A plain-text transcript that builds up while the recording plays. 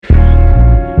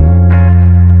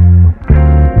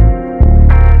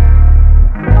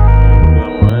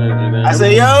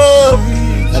say yo.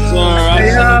 That's all right.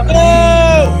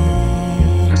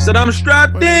 I said I'm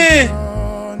strapped in.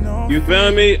 You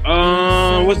feel me?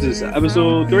 What's this?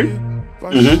 Episode 3?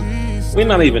 Mm-hmm. We're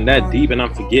not even that deep, and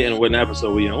I'm forgetting what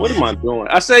episode we on. What am I doing?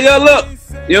 I say yo, look.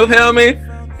 You feel me?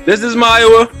 This is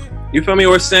Maiwa. You feel me?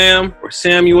 Or Sam, or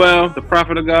Samuel, the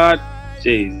prophet of God.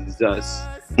 Jesus.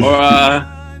 Or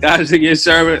God is your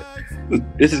servant.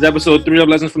 This is episode 3 of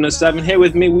Lessons from the 7. Here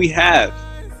with me we have.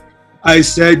 I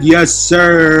said yes,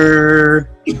 sir.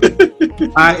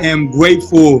 I am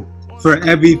grateful for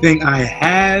everything I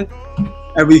have,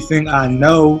 everything I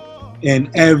know, and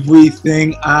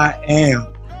everything I am.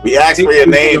 We asked for your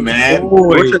name, man.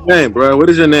 What's your name, bro? What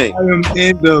is your name? I am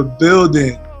in the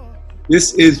building.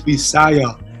 This is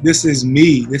Visaya. This is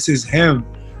me. This is him.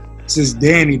 This is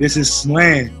Danny. This is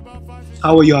Slan.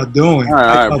 How are y'all doing? All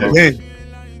right,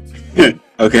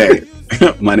 Okay.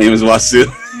 My name is Wasu.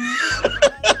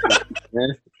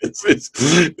 This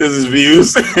is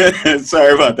Views.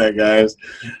 Sorry about that, guys.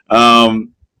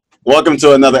 Welcome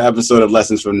to another episode of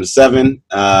Lessons from the 7.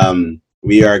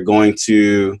 We are going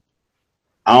to,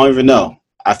 I don't even know.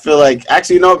 I feel like,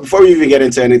 actually, before we even get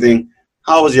into anything,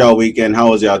 how was y'all weekend? How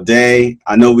was y'all day?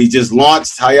 I know we just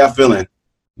launched. How y'all feeling?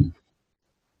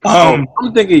 I'm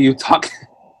thinking you talking.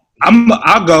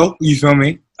 I'll go. You feel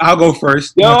me? I'll go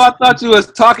first. Yo, I thought you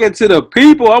was talking to the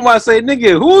people. I'm about to say,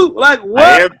 nigga, who? Like, what?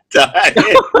 I am dying.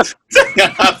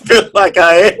 I feel like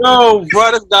I am. Yo,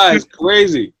 bro, this guy is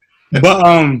crazy.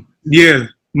 But yeah,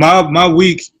 my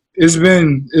week it's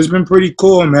been pretty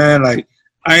cool, man. Like,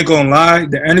 I ain't gonna lie,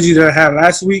 the energy that I had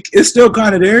last week is still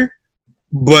kind of there,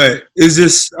 but it's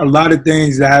just a lot of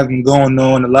things that have been going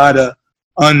on, a lot of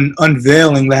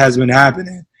unveiling that has been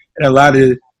happening, and a lot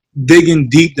of digging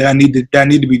deep that I need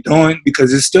to be doing, because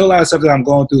there's still a lot of stuff that I'm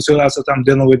going through, still a lot of stuff that I'm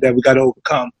dealing with that we got to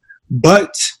overcome.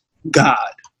 But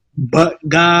God.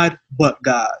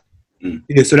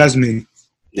 Yeah, so that's me.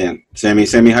 Yeah, Sammy,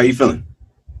 how you feeling?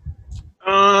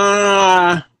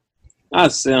 I'd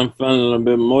say I'm feeling a little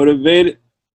bit motivated.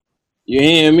 You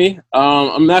hear me?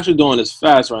 I'm actually doing this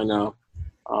fast right now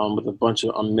with a bunch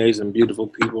of amazing, beautiful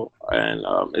people, and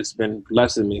it's been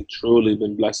blessing me, truly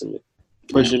been blessing me.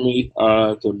 Pushing me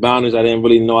to boundaries I didn't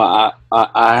really know I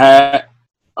had.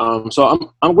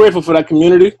 So I'm grateful for that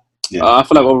community. Yeah. I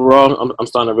feel like overall I'm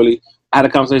starting to really. I had a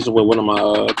conversation with one of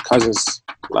my cousins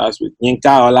last week.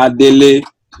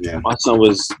 Yeah. My son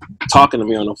was talking to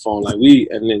me on the phone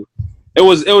and then it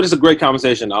was just a great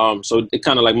conversation. So it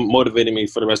kind of like motivated me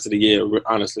for the rest of the year,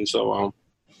 honestly. So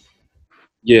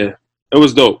yeah, it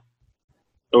was dope.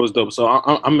 So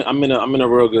I'm in a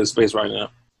real good space right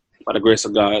now. By the grace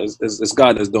of God, it's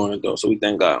God that's doing it though. So we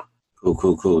thank God.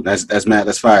 Cool. That's Matt.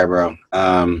 That's fire, bro.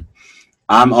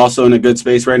 I'm also in a good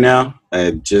space right now.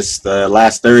 Just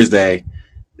last Thursday,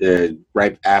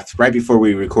 right before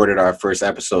we recorded our first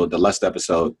episode, the Lust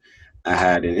episode, I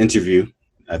had an interview.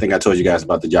 I think I told you guys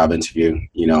about the job interview.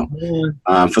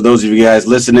 For those of you guys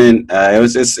listening,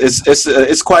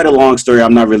 it's quite a long story.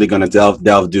 I'm not really going to delve.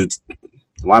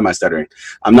 Why am I stuttering?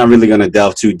 I'm not really going to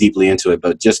delve too deeply into it,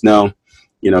 but just know.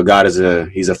 God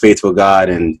he's a faithful God.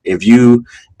 And if you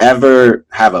ever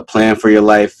have a plan for your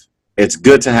life, it's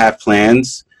good to have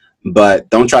plans, but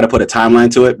don't try to put a timeline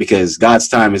to it, because God's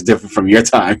time is different from your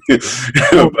time.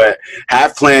 But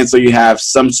have plans so you have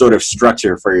some sort of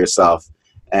structure for yourself.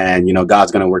 And,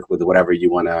 God's going to work with whatever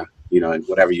you want to,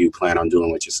 whatever you plan on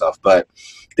doing with yourself. But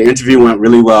the interview went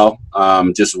really well.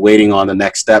 Just waiting on the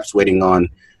next steps, waiting on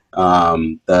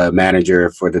the manager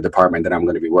for the department that I'm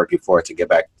going to be working for to get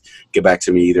back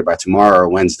to me either by tomorrow or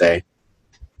Wednesday.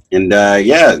 And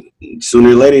sooner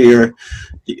or later,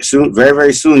 very,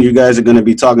 very soon, you guys are going to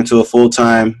be talking to a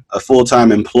full-time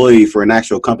employee for an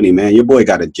actual company, man. Your boy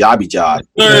got a job.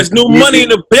 There's no money in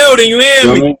the building, you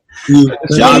hear me?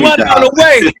 No money on the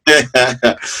way.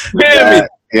 You hear me?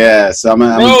 Yeah, so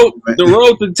the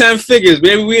road to 10 figures,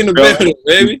 baby. We in the building,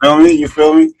 baby. You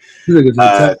feel me?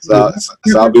 So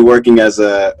I'll be working as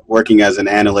an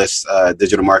analyst,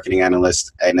 digital marketing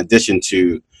analyst, in addition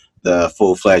to the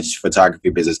full-fledged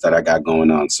photography business that I got going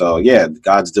on. So yeah,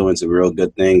 God's doing some real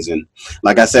good things, and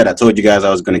like I said, I told you guys I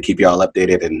was going to keep y'all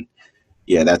updated, and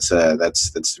yeah, that's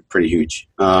pretty huge.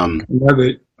 Love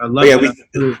it. I love it.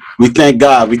 We thank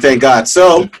God.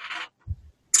 So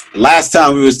last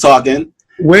time we was talking.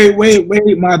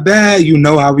 Wait, my bad. You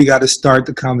know how we got to start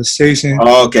the conversation.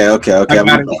 Okay. I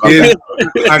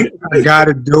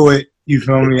gotta do it. You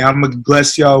feel me? I'm gonna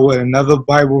bless y'all with another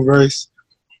Bible verse.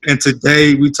 And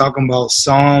today we talking about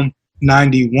Psalm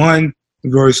 91,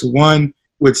 verse 1,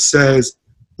 which says,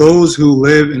 "Those who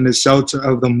live in the shelter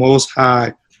of the Most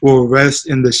High will rest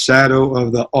in the shadow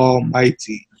of the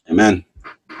Almighty." Amen.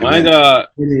 My God.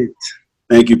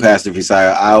 Thank you, Pastor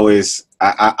Fisaya.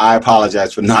 I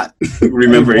apologize for not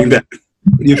remembering that.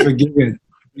 You're forgiven.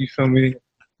 You feel me?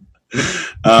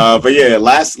 But yeah,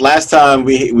 last time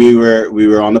we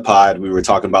were on the pod, we were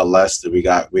talking about lust, and we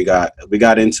got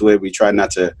into it. We tried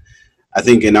not to. I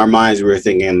think in our minds we were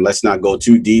thinking, let's not go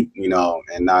too deep,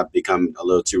 and not become a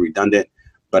little too redundant.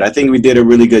 But I think we did a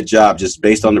really good job, just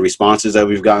based on the responses that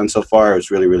we've gotten so far. It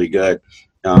was really, really good.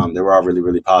 They were all really,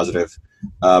 really positive.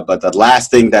 But the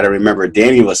last thing that I remember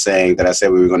Danny was saying that I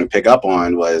said we were going to pick up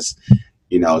on was,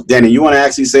 Danny, you want to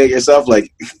actually say it yourself?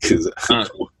 Like,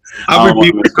 I'll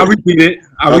repeat it.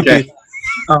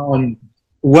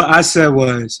 What I said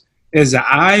is that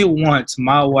I want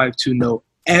my wife to know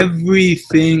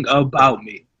everything about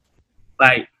me.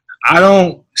 Like, I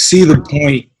don't see the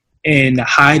point in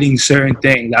hiding certain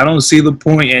things. I don't see the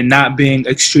point in not being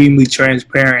extremely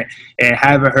transparent and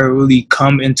having her really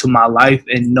come into my life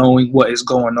and knowing what is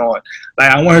going on.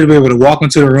 Like, I want her to be able to walk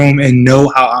into the room and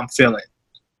know how I'm feeling.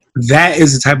 That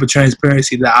is the type of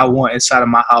transparency that I want inside of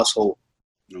my household.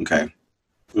 Okay.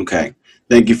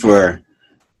 Thank you for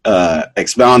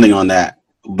expounding on that.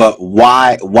 But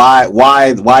why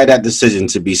that decision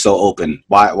to be so open?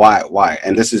 Why?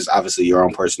 And this is obviously your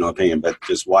own personal opinion, but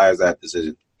just why is that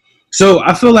decision? So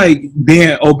I feel like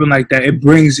being open like that, it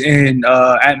brings in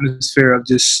atmosphere of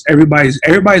just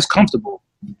everybody's comfortable.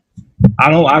 I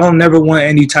don't never want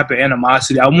any type of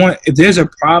animosity. I want, if there's a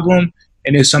problem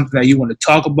and there's something that you want to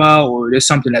talk about, or there's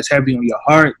something that's heavy on your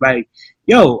heart, like,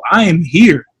 yo, I am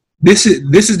here. This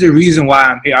is the reason why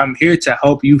I'm here. I'm here to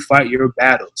help you fight your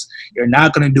battles. You're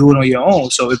not gonna do it on your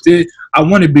own. So I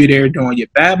want to be there during your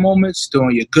bad moments,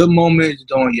 during your good moments,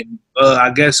 during your I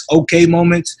guess okay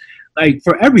moments. Like,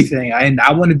 for everything. And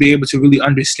I want to be able to really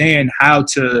understand how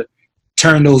to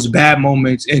turn those bad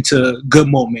moments into good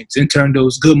moments and turn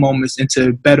those good moments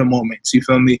into better moments. You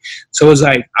feel me? So it's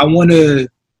like, I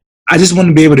just want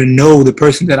to be able to know the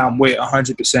person that I'm with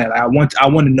 100%. I want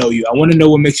to know you. I want to know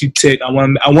what makes you tick. I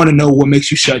want to know what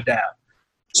makes you shut down.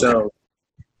 So.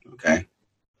 Okay.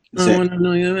 I want to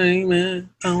know your name, man.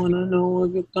 I want to know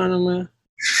what you're kind of man.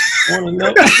 I want to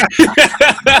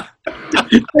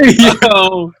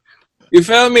know. You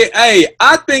feel me? Hey,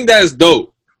 I think that's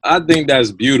dope. I think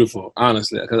that's beautiful,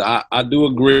 honestly, because I do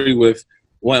agree with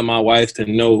wanting my wife to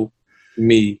know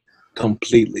me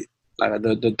completely. Like,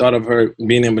 the thought of her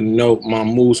being able to know my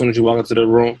mood as soon as she walk into the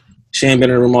room. She ain't been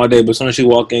in the room all day, but as soon as she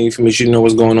walk in, you feel me, she know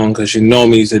what's going on because she know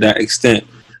me to that extent.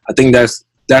 I think that's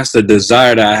the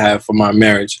desire that I have for my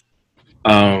marriage.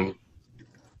 For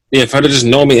her to just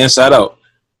know me inside out.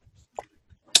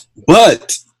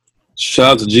 But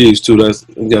shout out to G's too. That's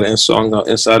got an song out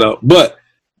Inside Out. But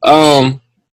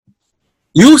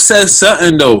you said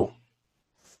something though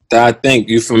that I think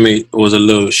for me was a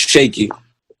little shaky.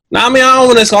 Now, I mean, I don't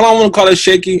want to call it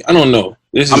shaky. I don't know.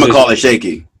 I'm gonna call it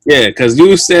shaky. Yeah, because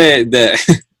you said that.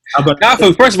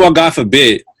 First of all, God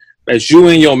forbid that you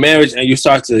in your marriage and you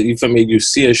start to, you feel me, you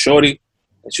see a shorty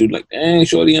and you like, dang,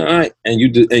 shorty, all right, and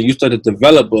you start to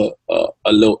develop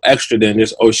a little extra than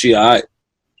just, oh, she all right.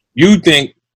 You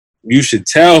think you should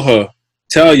tell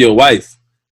your wife,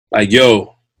 like,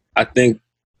 yo, I think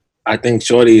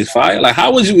shorty is fire. Like,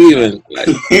 how would you even, like,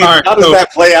 how does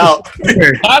that play out?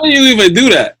 How do you even do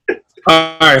that?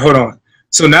 All right, hold on.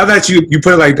 So now that you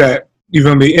put it like that, you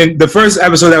feel me? In the first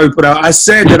episode that we put out, I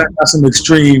said that I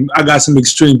got some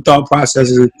extreme thought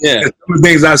processes. Yeah. Some of the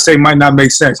things I say might not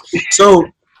make sense. So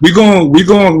we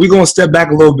gonna step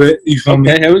back a little bit. You feel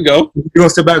me? Okay, here we go. We're gonna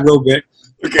step back a little bit.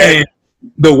 Okay. And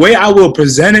the way I will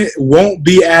present it won't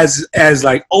be as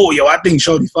like, oh, yo, I think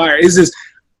shorty fire. It's just,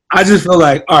 I just feel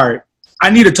like, all right, I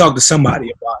need to talk to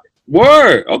somebody about it.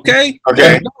 Word. Okay.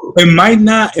 It might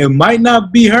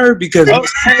not be her because.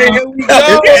 Okay, here we go.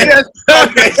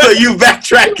 Okay, so you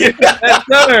backtracking.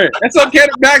 That's okay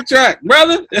to backtrack,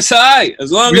 brother. It's all right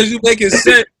as long as you make it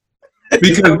sense.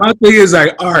 Because my thing is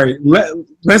like, all right,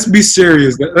 let's be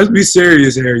serious. Let's be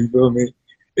serious here. You feel me?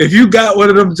 If you got one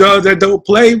of them jobs that don't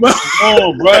play, bro.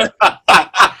 Oh, bro.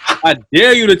 I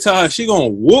dare you to tell her she gonna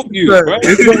whoop you, bro.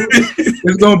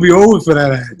 It's gonna be over for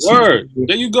that ass. Word.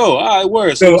 There you go. All right,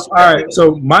 word. So all right.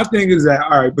 So my thing is that,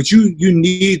 all right, but you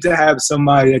need to have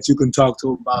somebody that you can talk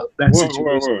to about that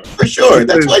situation. Word. For sure.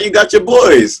 That's why you got your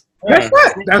boys. That's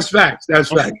facts. That's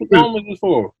facts.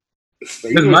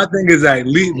 Because my thing is that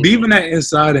leaving that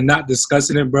inside and not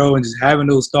discussing it, bro, and just having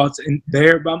those thoughts in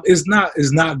there, bro, it's not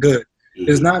good. Mm-hmm.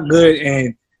 It's not good,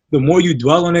 and the more you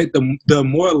dwell on it, the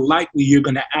more likely you're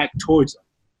gonna act towards them.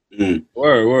 Mm.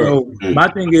 Word. So my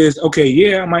thing is, okay,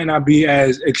 yeah, I might not be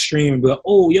as extreme, but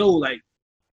oh, yo, like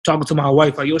talking to my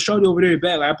wife, like, yo, shorty over there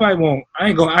bad. Like, I probably won't. I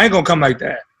ain't gonna come like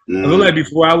that. I feel like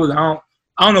before I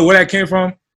don't know where that came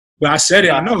from, but I said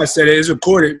it. I know I said it. It's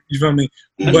recorded. You feel me?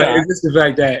 But it's just the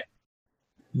fact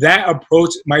that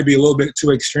approach might be a little bit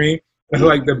too extreme. I feel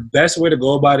like the best way to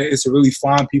go about it is to really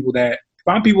find people that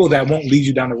won't lead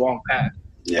you down the wrong path.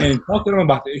 Yeah. And talk to them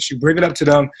about the issue. Bring it up to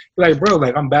them. Be like, bro,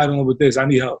 like I'm battling with this. I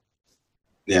need help.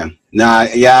 Yeah.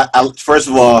 First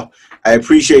of all, I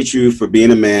appreciate you for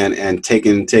being a man and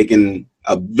taking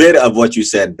a bit of what you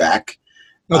said back.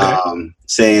 Okay.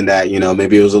 Saying that,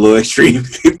 maybe it was a little extreme.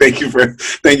 Thank you for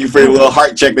the little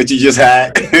heart check that you just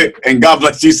had. And God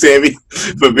bless you, Sammy,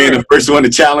 for being the first one to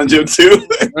challenge him too.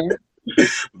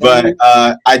 But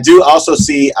I do also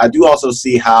see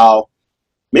how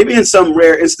maybe in some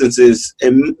rare instances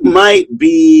it might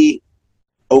be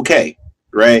okay,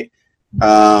 right?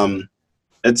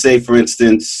 Let's say, for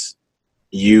instance,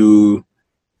 you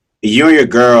and your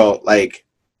girl like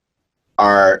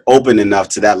are open enough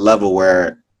to that level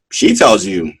where she tells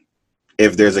you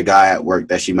if there's a guy at work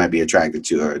that she might be attracted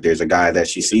to, or there's a guy that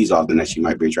she sees often that she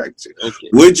might be attracted to. Okay.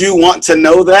 Would you want to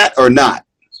know that or not?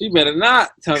 She better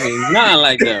not tell me nothing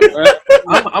like that, bro.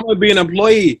 I'm gonna be an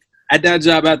employee at that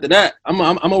job after that. I'm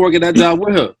gonna work at that job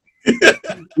with her.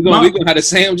 We gonna have the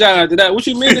same job after that. What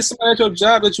you mean there's somebody at your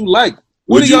job that you like?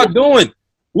 What are y'all doing?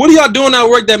 What are y'all doing at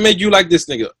work that make you like this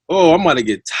nigga? Oh, I'm gonna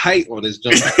get tight on this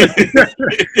job.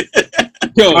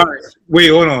 Yo, all right, wait,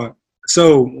 hold on.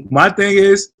 So my thing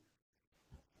is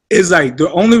like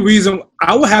the only reason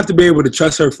I would have to be able to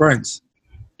trust her friends.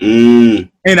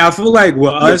 And I feel like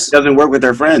with us, it doesn't work with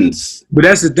her friends. But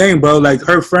that's the thing, bro. Like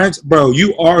her friends, bro.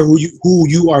 You are who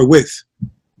you are with.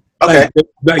 Okay.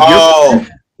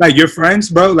 Like your friends,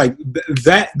 bro. Like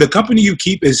that. The company you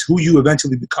keep is who you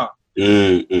eventually become.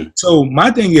 Mm-hmm. So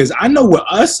my thing is, I know with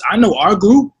us, I know our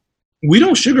group. We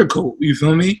don't sugarcoat. You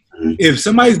feel me? Mm-hmm. If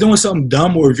somebody's doing something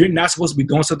dumb, or if you're not supposed to be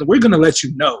doing something, we're gonna let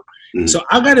you know. Mm-hmm. So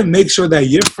I gotta make sure that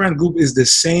your friend group is the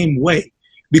same way.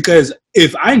 Because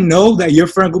if I know that your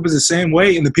friend group is the same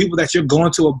way, and the people that you're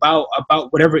going to about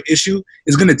whatever issue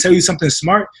is going to tell you something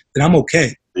smart, then I'm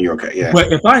okay. You're okay, yeah.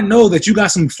 But if I know that you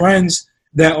got some friends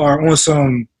that are on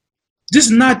some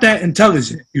just not that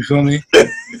intelligent, you feel me?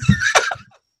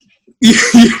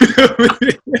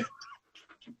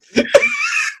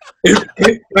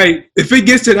 If it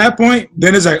gets to that point,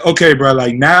 then it's like, okay, bro,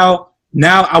 like now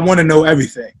I want to know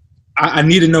everything. I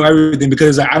need to know everything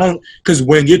because because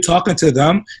when you're talking to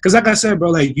them, because like I said,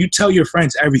 bro, like you tell your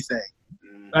friends everything.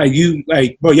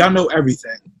 Bro, y'all know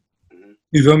everything.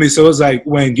 You feel me? So it's like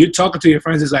when you're talking to your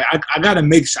friends, it's like, I gotta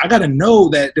know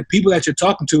that the people that you're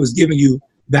talking to is giving you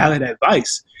valid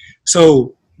advice.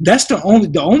 So that's the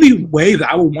only way that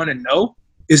I would want to know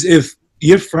is if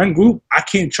your friend group, I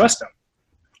can't trust them.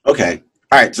 Okay.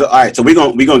 All right. So we're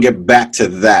gonna get back to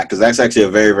that because that's actually a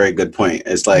very, very good point.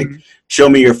 It's like, show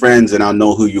me your friends and I'll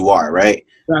know who you are, right?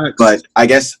 Facts. But I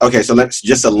guess so let's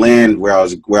just land where I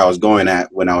was going at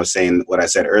when I was saying what I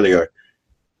said earlier.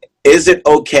 Is it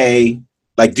okay?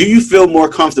 Like, do you feel more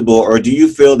comfortable, or do you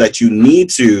feel that you need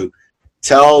to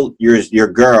tell your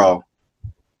girl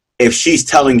if she's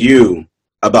telling you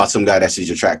about some guy that she's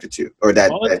attracted to or that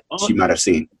she might have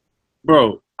seen?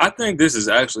 Bro, I think this is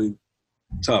actually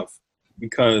tough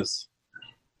because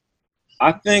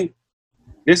I think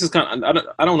this is kind of,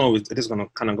 I don't know if this is going to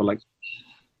kind of go like,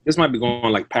 this might be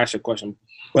going like past your question,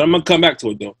 but I'm going to come back to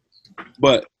it though.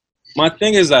 But my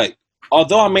thing is like,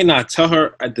 although I may not tell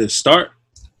her at the start,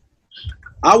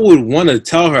 I would want to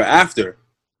tell her after,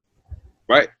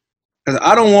 right? Because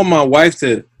I don't want my wife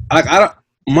to,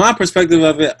 my perspective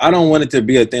of it, I don't want it to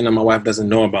be a thing that my wife doesn't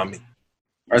know about me.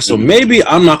 All right, so maybe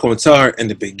I'm not going to tell her in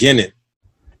the beginning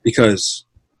because,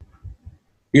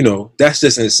 that's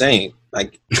just insane.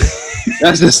 Like,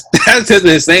 that's just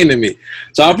insane to me.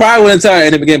 So I probably wouldn't tell her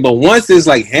in the beginning. But once it's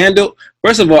like handled,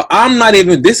 first of all,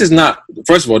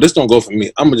 this don't go for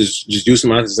me. I'm going to just use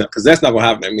myself because that's not going to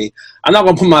happen to me. I'm not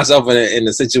going to put myself in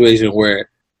a situation where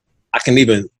I can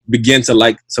even begin to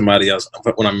like somebody else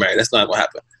when I'm married. That's not going to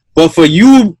happen. But for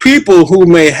you people who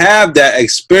may have that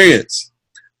experience,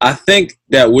 I think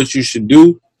that what you should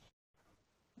do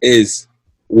is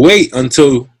wait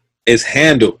until it's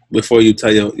handled before you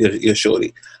tell your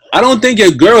shorty. I don't think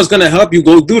your girl is gonna help you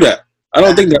go do that. I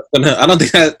don't think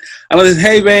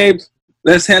hey babe,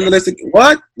 let's handle this.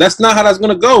 What? That's not how that's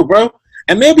gonna go, bro.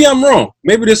 And maybe I'm wrong.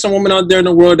 Maybe there's some woman out there in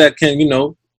the world that can,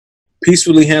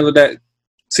 peacefully handle that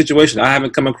situation. I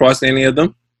haven't come across any of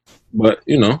them, but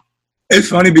It's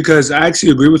funny because I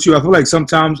actually agree with you. I feel like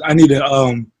sometimes I need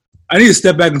to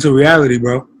step back into reality,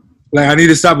 bro. Like, I need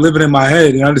to stop living in my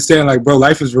head and understand, like, bro,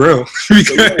 life is real.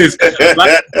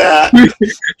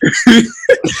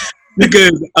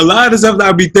 because a lot of the stuff that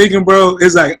I be thinking, bro,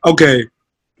 is like, okay,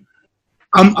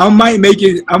 I might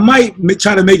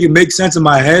try to make it make sense in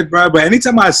my head, bro. But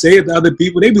anytime I say it to other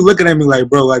people, they be looking at me like,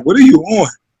 bro, like, what are you on?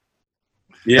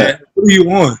 Yeah. What are you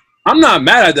on? I'm not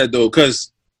mad at that though,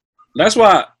 because that's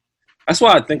why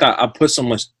I think I put so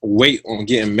much weight on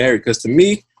getting married. Because to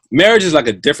me, marriage is like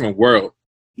a different world.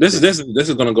 This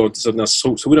is gonna go into something else,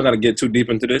 so we don't gotta get too deep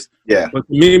into this. Yeah. But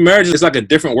to me, marriage is like a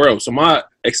different world. So my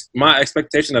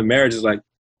expectation of marriage is like,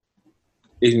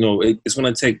 it's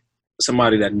gonna take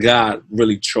somebody that God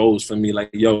really chose for me.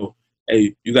 Like, yo,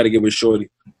 hey, you got to get with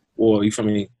shorty, or you feel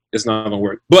me? It's not gonna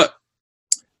work. But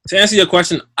to answer your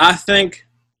question, I think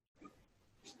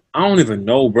I don't even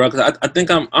know, bro. Because I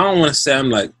think I don't want to say I'm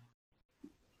like,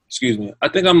 excuse me. I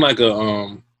think I'm like a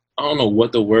I don't know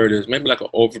what the word is. Maybe like an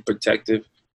overprotective,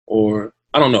 or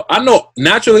I don't know. I know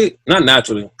naturally, not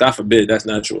naturally. God forbid, that's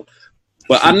natural.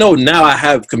 But I know now I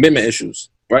have commitment issues,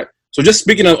 right? So just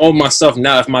speaking of myself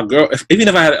now, if my girl, even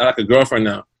if I had like a girlfriend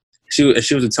now, if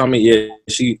she was to tell me, yeah,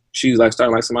 she's like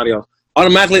starting like somebody else,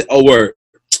 automatically, oh word,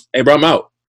 hey bro, I'm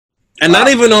out. And not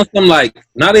even on some like,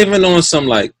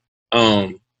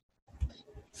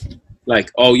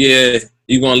 oh yeah,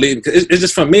 you gonna leave? It's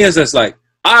just for me. It's just like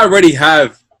I already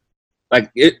have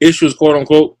like issues, quote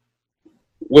unquote,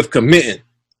 with committing,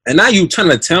 and now you trying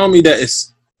to tell me that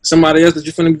it's somebody else that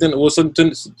you're finna be doing or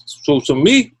something. So to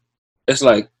me, it's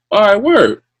like, all right,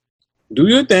 word, do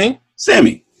your thing,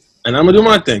 Sammy, and I'm gonna do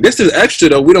my thing. This is extra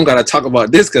though. We don't gotta talk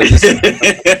about this because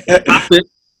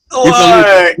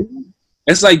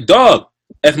it's like, dog.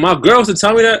 If my girl was to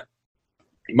tell me that,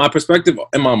 my perspective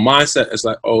and my mindset is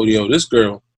like, oh, yo, this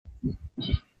girl,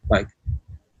 like,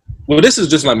 well, this is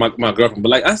just like my girlfriend, but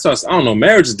like I don't know,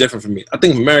 marriage is different for me. I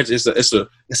think marriage is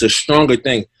a stronger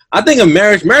thing. I think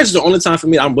marriage is the only time for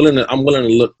me I'm willing to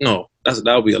look. No, that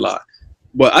would be a lie.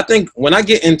 But I think when I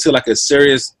get into like a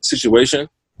serious situation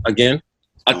again,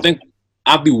 I think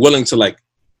I'll be willing to like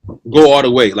go all the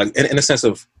way, like in a sense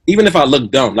of, even if I look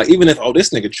dumb, like even if, oh, this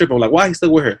nigga tripping, like why he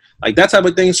still with her, like that type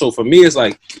of thing. So for me, it's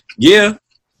like, yeah,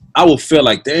 I will feel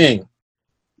like, dang,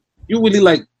 you really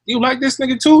like this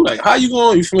nigga too? Like how you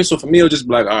going? You feel me? So for me, it'll just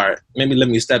be like, all right, maybe let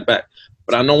me step back.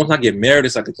 But I know once I get married,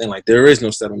 it's like a thing, like there is no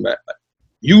stepping back. Like,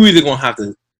 you either gonna have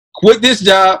to quit this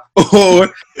job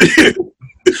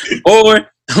or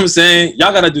I'm saying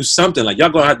y'all gotta do something. Like you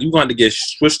gonna have to get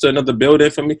switched to another building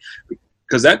for me,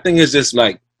 because that thing is just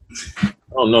like, I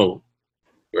don't know.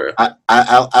 I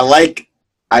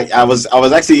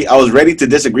was ready to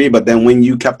disagree, but then when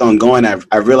you kept on going,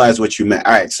 I realized what you meant.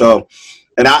 All right, so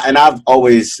and I've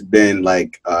always been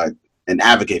like an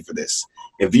advocate for this.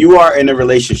 If you are in a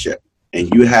relationship and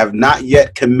you have not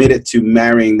yet committed to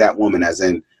marrying that woman, as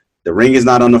in the ring is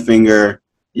not on the finger,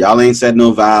 y'all ain't said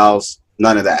no vows,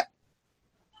 none of that,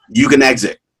 you can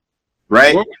exit,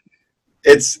 right?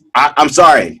 I'm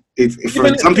sorry.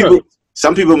 For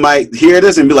some people might hear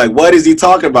this and be like, what is he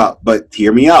talking about? But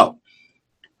hear me out.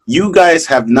 You guys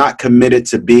have not committed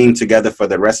to being together for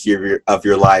the rest of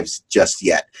your lives just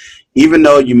yet. Even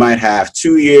though you might have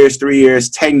 2 years, 3 years,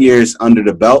 10 years under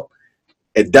the belt,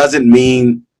 it doesn't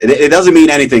mean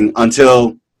anything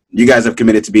until you guys have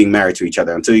committed to being married to each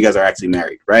other, until you guys are actually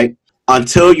married, right?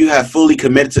 Until you have fully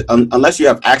committed to, unless you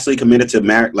have actually committed to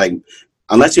marry, like,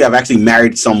 unless you have actually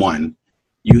married someone,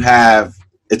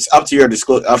 it's up to your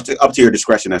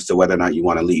discretion as to whether or not you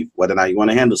want to leave, whether or not you want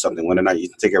to handle something, whether or not you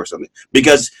can take care of something.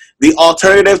 Because the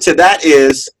alternative to that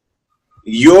is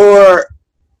your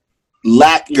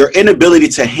inability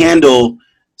to handle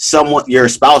your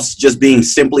spouse just being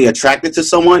simply attracted to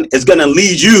someone is going to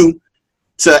lead you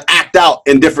to act out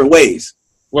in different ways.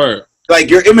 Word. Like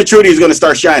your immaturity is going to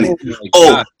start shining.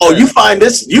 You find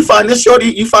this shorty,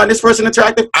 you find this person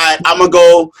attractive. I'm gonna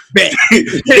go.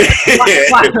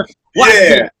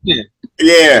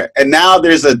 Yeah. And now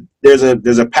there's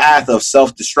a path of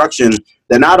self-destruction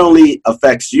that not only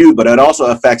affects you, but it also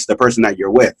affects the person that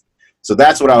you're with. So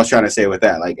that's what I was trying to say with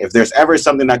that. Like, if there's ever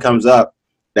something that comes up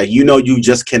that you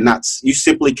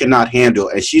simply cannot handle,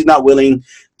 and she's not willing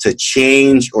to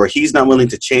change, or he's not willing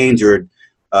to change, or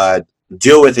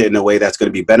deal with it in a way that's going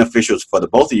to be beneficial for the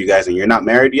both of you guys, and you're not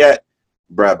married yet,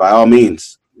 bruh, by all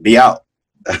means, be out.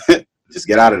 Just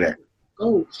get out of there.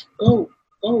 Go.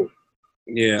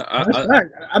 Yeah,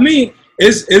 I mean,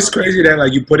 it's crazy that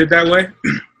like you put it that way,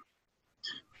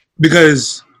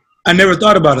 because I never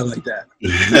thought about it like that.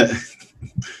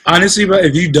 Honestly, but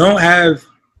if you don't have,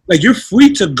 like, you're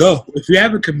free to go. If you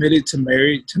haven't committed to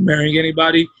marrying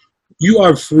anybody, you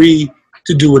are free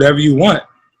to do whatever you want.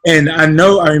 And I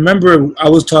remember I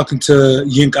was talking to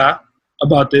Yinka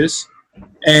about this,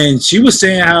 And she was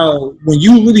saying how when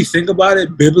you really think about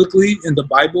it biblically in the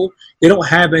Bible, they don't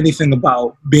have anything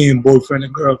about being boyfriend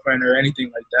and girlfriend or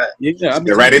anything like that. Yeah,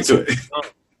 Get right into it.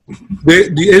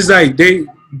 It's like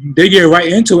they get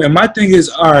right into it. And my thing is,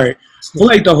 all right, for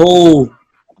like the whole,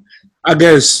 I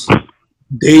guess,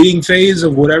 dating phase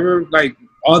of whatever, like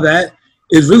all that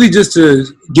is really just to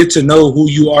get to know who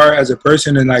you are as a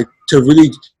person and like to really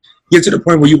get to the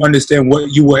point where you understand what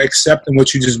you will accept and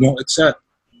what you just won't accept.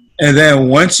 And then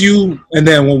once you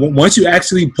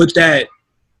actually put that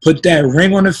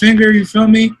ring on the finger, you feel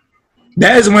me?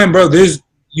 That is when, bro,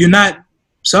 you're not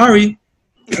sorry.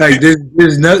 Like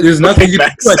there's nothing you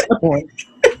can do at that point.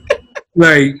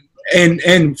 Like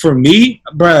and for me,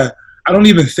 bruh, I don't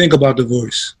even think about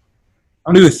divorce.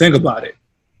 I don't even think about it.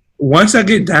 Once I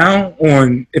get down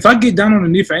on, if I get down on the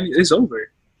knee for anything, it's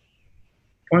over.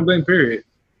 Point blank, period.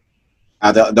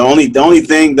 The only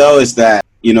thing though is that,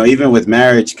 you know, even with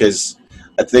marriage, because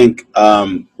I think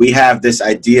we have this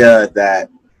idea that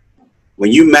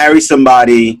when you marry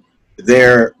somebody,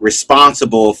 they're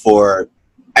responsible for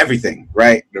everything,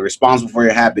 right? They're responsible for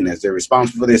your happiness. They're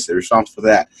responsible for this. They're responsible for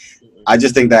that. I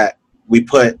just think that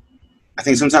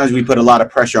sometimes we put a lot of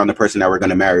pressure on the person that we're going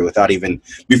to marry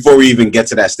before we even get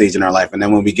to that stage in our life. And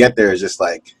then when we get there, it's just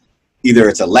like, either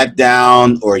it's a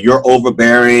letdown or you're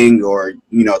overbearing or,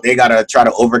 you know, they got to try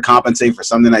to overcompensate for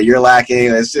something that you're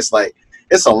lacking. It's just like,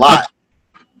 it's a lot.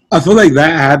 I feel like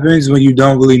that happens when you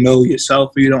don't really know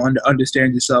yourself or you don't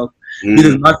understand yourself.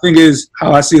 Because my thing is,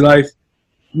 how I see life,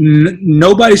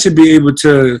 nobody should be able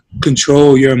to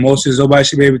control your emotions. Nobody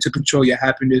should be able to control your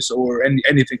happiness or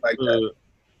anything like that.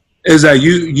 Is that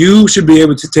you should be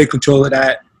able to take control of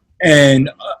that. And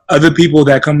other people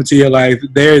that come into your life,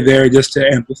 they're there just to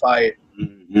amplify it.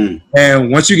 Mm-hmm.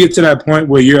 And once you get to that point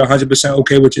where you're 100%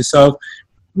 okay with yourself,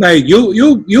 like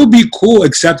you'll be cool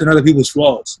accepting other people's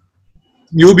flaws.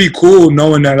 You'll be cool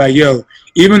knowing that, like, yo,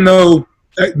 even though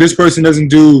this person doesn't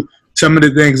do some of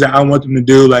the things that I want them to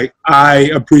do, like,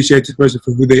 I appreciate this person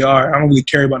for who they are. I don't really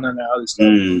care about none of that other stuff.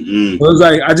 Mm-hmm. So it's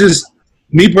like,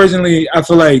 me personally, I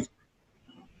feel like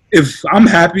if I'm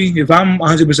happy, if I'm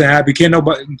 100% happy, can't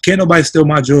nobody steal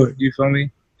my joy. You feel me?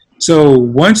 So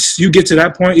once you get to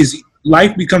that point,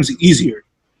 life becomes easier.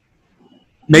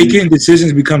 Making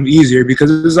decisions become easier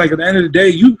because it's like at the end of the day,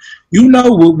 you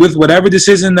know with whatever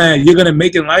decision that you're gonna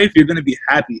make in life, you're gonna be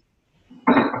happy.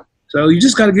 So you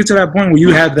just gotta get to that point where you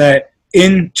have that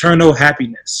internal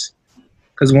happiness.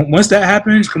 Because once that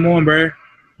happens, come on, bro.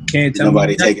 Can't tell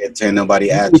nobody take it, and nobody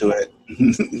add to it.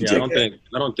 Yeah,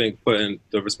 I don't think putting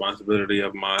the responsibility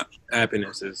of my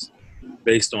happiness is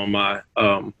based on my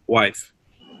wife.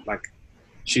 Like,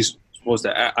 she's supposed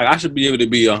to. I should be able to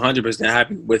be 100%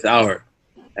 happy without her,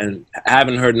 and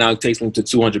having her now takes me to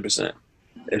 200%.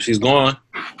 If she's gone,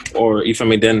 or you feel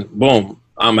me, then boom,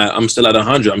 I'm still at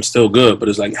 100. I'm still good. But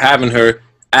it's like having her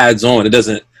adds on. It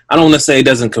doesn't. I don't want to say it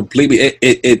doesn't completely.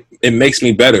 It makes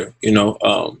me better, you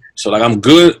know. So like I'm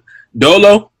good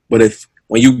dolo, but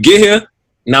when you get here,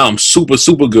 now I'm super,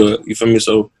 super good. You feel me?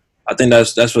 So I think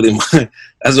that's really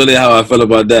that's really how I feel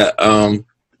about that.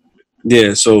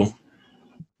 Yeah. So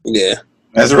yeah.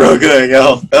 That's real good,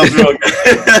 yo. That was real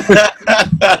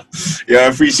good. Yo, I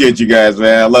appreciate you guys,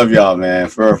 man. I love y'all, man.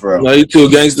 For real. Love you too,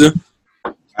 gangster.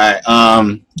 All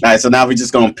right. So now we're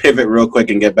just gonna pivot real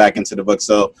quick and get back into the book.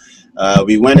 So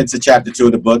we went into chapter 2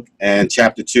 of the book, and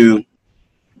chapter 2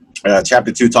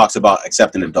 talks about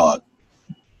accepting a dog.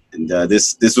 And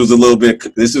this was a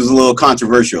little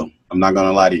controversial. I'm not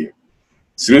gonna lie to you.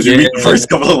 As soon as you read the first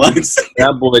couple of lines,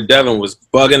 that boy Devin was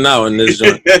bugging out in this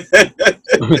joint.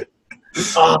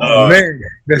 Oh man,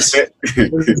 let's get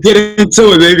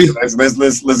into it, baby.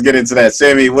 Let's get into that.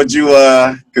 Sammy, what you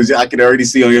because I can already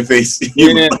see on your face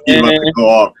you about to go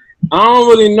off. I don't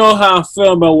really know how I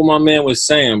feel about what my man was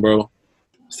saying, bro.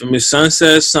 So his son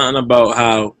says something about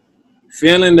how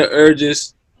feeling the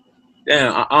urges.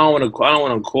 Damn, I don't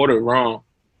want to quote it wrong.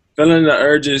 Feeling the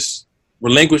urges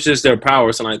relinquishes their power,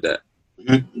 or something like that.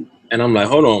 Mm-hmm. And I'm like,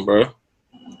 hold on, bro.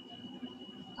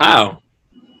 How?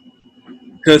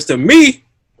 Because to me,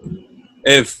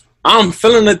 if I'm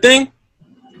feeling the thing,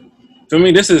 for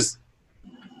me, this is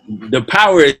the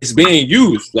power is being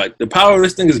used. Like the power of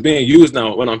this thing is being used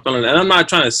now when I'm feeling it. And I'm not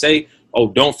trying to say, oh,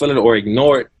 don't feel it or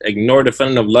ignore it. Ignore the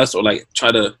feeling of lust or like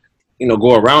try to,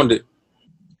 go around it.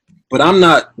 But I'm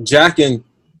not jacking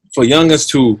for youngins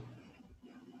to,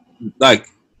 like,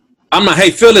 I'm not,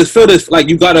 hey, feel this. Like,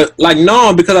 you gotta, like,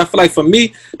 no, because I feel like for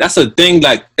me, that's a thing,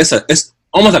 like, it's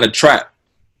almost like a trap.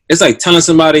 It's like telling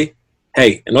somebody,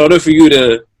 hey, in order for you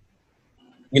to,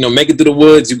 make it through the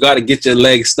woods, you gotta get your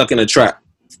legs stuck in a trap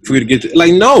for you to get to,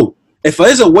 like, no. If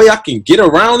there's a way I can get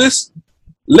around this,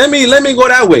 let me go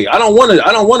that way. I don't want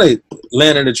to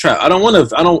land in the trap. I don't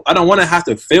want to have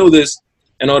to feel this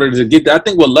in order to get that. I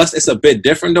think with lust, it's a bit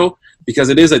different though, because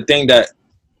it is a thing that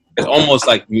is almost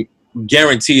like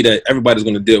guaranteed that everybody's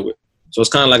going to deal with. So it's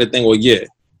kind of like a thing where, yeah,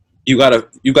 you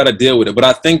gotta deal with it. But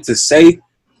I think to say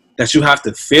that you have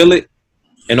to feel it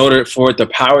in order for it, the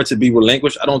power to be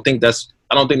relinquished, I don't think that's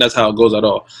how it goes at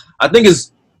all. I think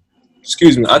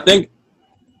I think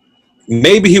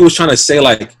maybe he was trying to say,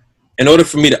 like, in order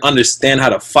for me to understand how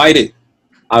to fight it,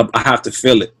 I have to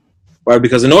feel it, right?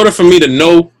 Because in order for me to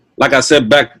know, like I said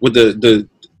back with the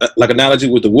like analogy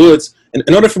with the woods,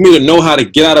 in order for me to know how to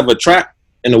get out of a trap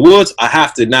in the woods, I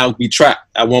have to now be trapped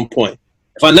at one point.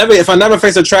 If I never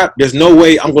face a trap, there's no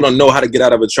way I'm gonna know how to get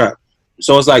out of a trap.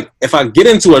 So it's like, if I get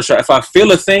into a trap, if I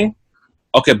feel a thing,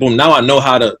 okay, boom, now I know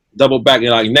how to double back. And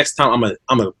like, next time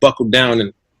I'm gonna buckle down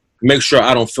and make sure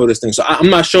I don't feel this thing. So I'm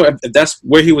not sure if that's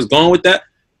where he was going with that.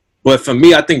 But for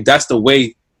me, I think that's the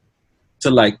way to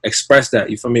like express that.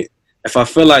 You feel me? If I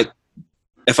feel like,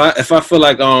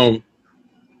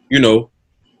 you know,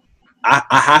 I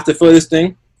have to feel this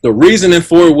thing. The reasoning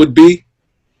for it would be,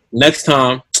 next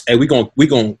time, hey, we gonna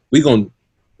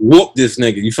whoop this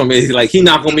nigga. You feel me? Like, we're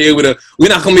not gonna be able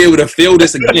to feel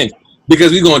this again,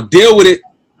 because we're gonna deal with it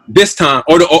this time,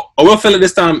 or we'll feel it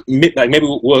this time. Like, maybe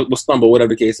we'll stumble, whatever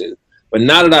the case is. But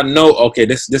now that I know, okay,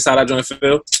 this how that joint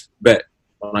feel, bet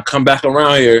when I come back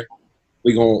around here,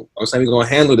 we're gonna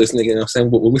handle this nigga. You know what I'm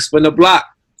saying? When we spin the block,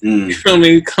 you feel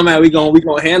me? Come out, we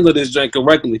gonna handle this joint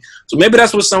correctly. So maybe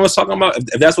that's what someone's talking about.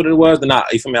 If that's what it was, then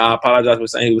you feel me? I apologize for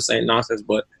saying he was saying nonsense,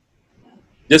 but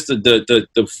just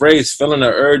the phrase "feeling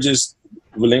the urges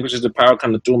relinquishes the power"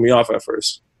 kind of threw me off at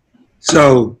first.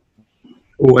 So,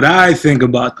 what I think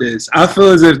about this, I feel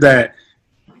as if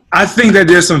I think that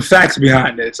there's some facts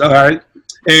behind this. All right,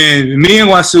 and me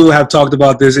and Wasu have talked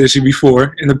about this issue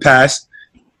before in the past,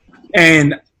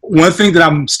 and one thing that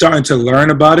I'm starting to learn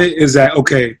about it is that,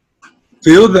 okay,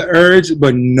 feel the urge,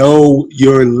 but know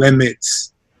your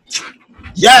limits.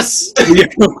 Yes.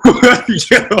 Yes.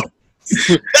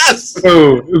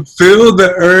 Bro, feel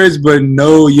the urge, but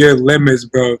know your limits,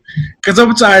 bro. Because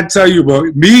I'm trying to tell you,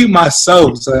 bro, me,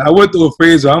 myself, so I went through a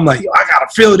phase where I'm like, yo, I got to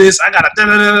feel this. I got to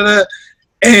da-da-da-da-da.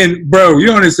 And, bro, you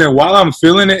don't understand. While I'm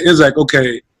feeling it, it's like,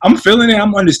 okay, I'm feeling it,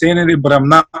 I'm understanding it, but I'm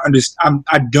not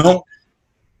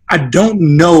I don't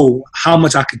know how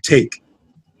much I could take.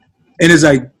 And it's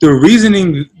like the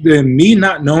reasoning that me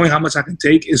not knowing how much I can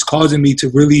take is causing me to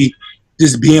really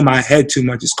just be in my head too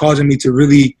much. It's causing me to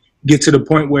really get to the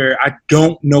point where I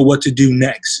don't know what to do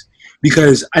next,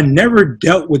 because I never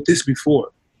dealt with this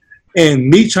before. And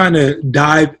me trying to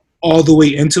dive all the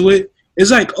way into it,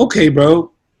 it's like, okay,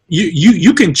 bro,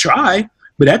 you can try,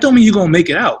 but that don't mean you're going to make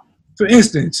it out. For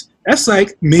instance, that's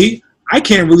like me. I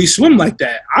can't really swim like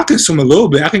that. I can swim a little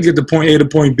bit. I can get to point A to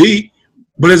point B.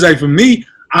 But it's like, for me,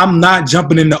 I'm not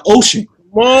jumping in the ocean.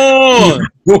 Come on.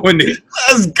 Doing it.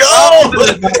 Let's go.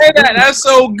 That's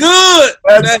so good.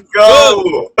 Let's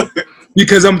go.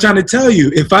 Because I'm trying to tell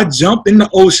you, if I jump in the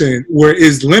ocean where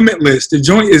it's limitless, the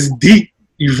joint is deep.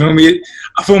 You feel me?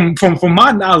 From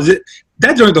my knowledge,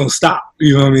 that joint don't stop.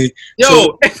 You know what I mean?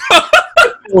 Yo.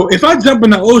 So if I jump in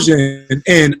the ocean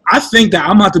and I think that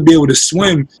I'm about to be able to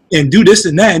swim and do this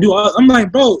and that and I'm like,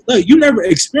 bro, look, you never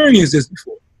experienced this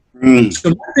before. So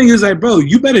my thing is like, bro,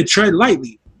 you better tread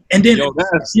lightly. And then,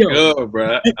 that's good,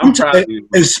 bro. I'm proud of you.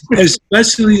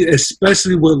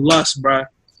 Especially with lust, bro.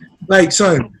 Like,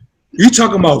 son, you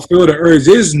talking about feel the urge.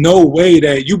 There's no way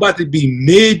that you about to be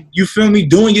mid, you feel me,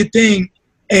 doing your thing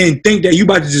and think that you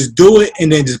about to just do it and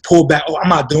then just pull back. Oh, I'm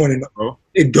not doing it, bro.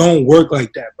 It don't work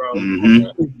like that, bro.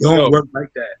 Mm-hmm. It don't work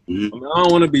like that. Mm-hmm. I mean, I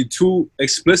don't want to be too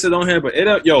explicit on here, but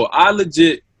I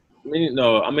legit,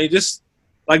 just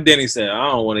like Danny said, I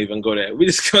don't want to even go there. We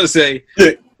just gonna say,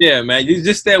 yeah, man, you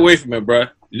just stay away from it, bro.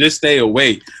 You just stay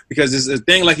away, because it's a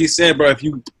thing, like he said, bro. If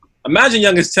you imagine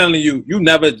Young is telling you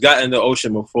never got in the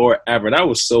ocean before ever, that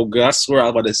was so good. I swear I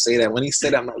was about to say that when he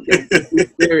said that. I'm like,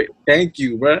 thank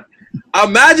you, bro.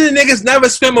 Imagine niggas never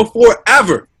swim before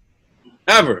ever.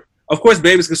 Of course,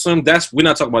 babies can swim. We're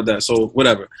not talking about that. So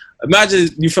whatever. Imagine,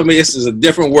 you feel me? This is a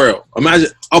different world.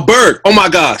 Imagine a bird. Oh my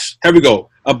gosh. Here we go.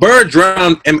 A bird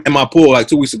drowned in my pool like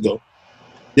 2 weeks ago.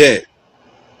 Yeah.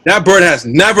 That bird has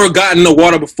never gotten in the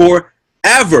water before,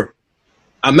 ever.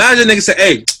 Imagine niggas say,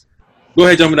 hey, go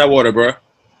ahead, jump in that water, bro.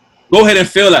 Go ahead and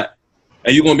feel that.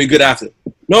 And you're going to be good after.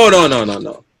 No.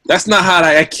 That's not how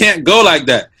I can't go like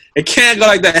that. It can't go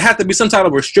like that. It has to be some type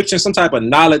of restriction, some type of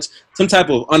knowledge, some type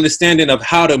of understanding of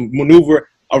how to maneuver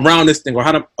around this thing, or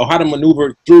how to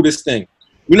maneuver through this thing.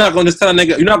 You're not going to tell a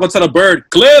nigga, you're not going to tell a bird,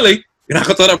 clearly, you're not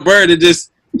going to tell a bird to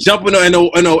just jumping in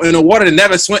the water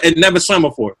that never swam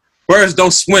before. Birds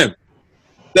don't swim.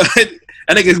 That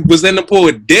nigga was in the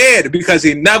pool dead because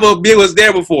he never was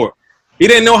there before. He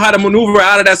didn't know how to maneuver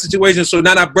out of that situation, so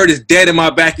now that bird is dead in my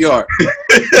backyard.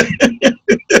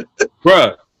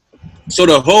 Bruh. So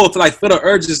the whole, like, feel the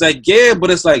urge is like, yeah,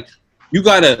 but it's like, you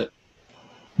gotta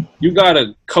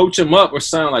coach him up or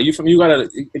something. Like,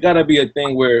 it gotta be a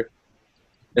thing where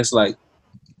it's like,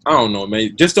 I don't know,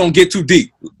 man. Just don't get too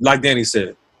deep, like Danny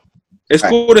said. It's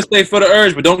cool to stay for the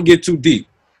urge, but don't get too deep.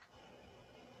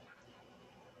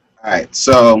 All right,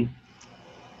 so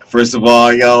first of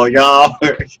all, y'all,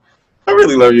 I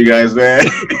really love you guys, man.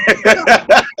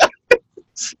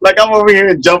 Like, I'm over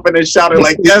here jumping and shouting,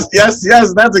 like, yes,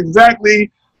 that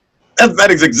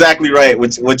is exactly right.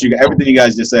 Everything you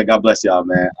guys just said. God bless y'all,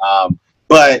 man.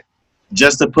 But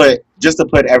just to put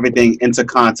everything into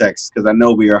context, because I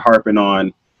know we are harping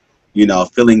on,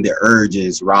 feeling the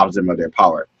urges robs them of their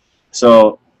power.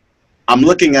 So I'm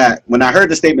looking at, when I heard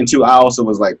the statement too, I also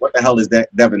was like, what the hell is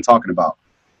Devin talking about?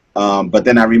 But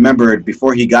then I remembered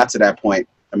before he got to that point,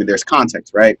 I mean, there's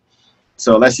context, right?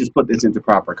 So let's just put this into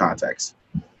proper context.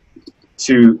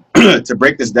 To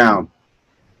break this down,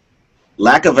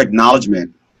 lack of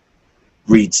acknowledgement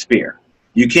breeds fear.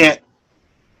 You can't,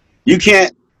 you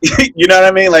know what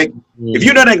I mean? Like, if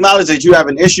you don't acknowledge that you have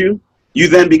an issue, you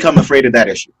then become afraid of that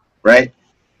issue, right?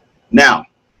 Now,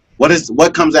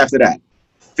 what comes after that?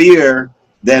 Fear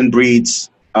then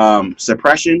breeds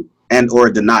suppression and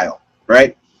or denial,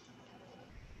 right?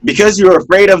 Because you're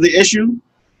afraid of the issue,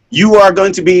 you are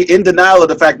going to be in denial of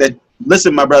the fact that,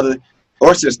 listen, my brother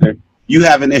or sister, you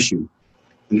have an issue.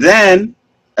 Then,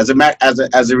 as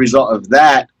a result of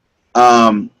that,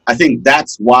 I think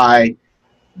that's why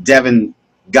Devin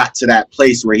got to that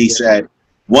place where he said,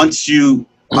 once you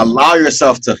allow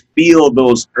yourself to feel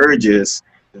those urges,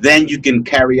 then you can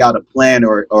carry out a plan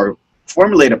or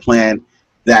formulate a plan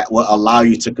that will allow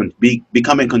you to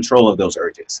become in control of those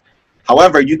urges.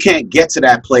 However, you can't get to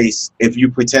that place if you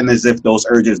pretend as if those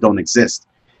urges don't exist.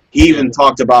 He even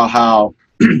talked about how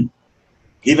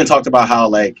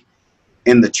like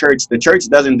in the church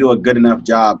doesn't do a good enough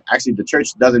job. Actually, the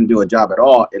church doesn't do a job at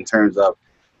all in terms of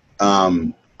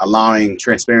allowing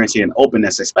transparency and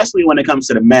openness, especially when it comes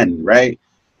to the men, right?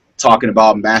 Talking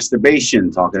about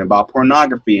masturbation, talking about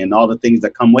pornography and all the things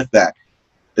that come with that.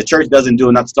 The church doesn't do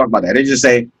enough to talk about that. They just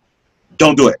say,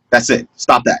 don't do it. That's it.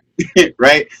 Stop that.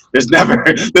 Right? There's never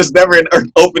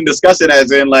an open discussion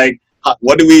as in like,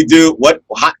 what do we do?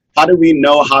 How do we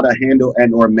know how to handle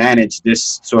and or manage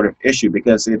this sort of issue?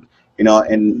 Because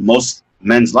in most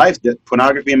men's life,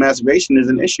 pornography and masturbation is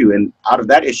an issue, and out of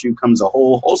that issue comes a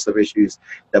whole host of issues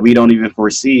that we don't even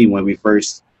foresee when we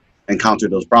first encounter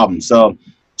those problems. So,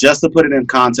 just to put it in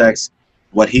context,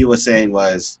 what he was saying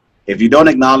was, if you don't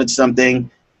acknowledge something,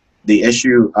 the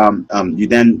issue,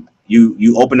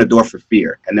 you open the door for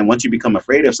fear, and then once you become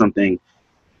afraid of something,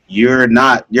 you're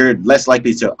less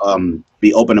likely to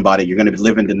be open about it. You're going to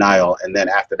live in denial, and then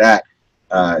after that,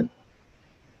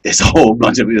 it's a whole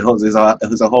bunch of there's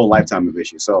a whole lifetime of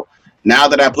issues. So now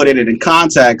that I put it in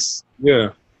context,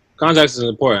 context is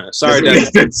important. Sorry,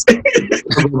 Devin.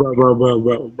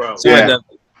 bro. Sorry, Devin.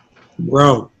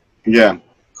 Bro. Yeah.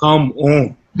 Come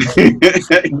on.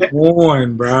 Come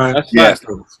on, bro. That's facts.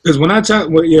 Because when I tell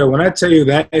you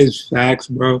that is facts,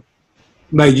 bro.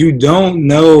 Like, you don't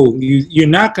know, you're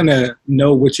not gonna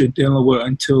know what you're dealing with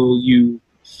until you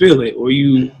feel it or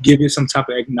you give it some type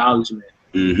of acknowledgement.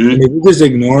 Mm-hmm. And if you're just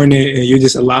ignoring it and you're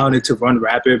just allowing it to run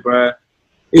rapid, bro,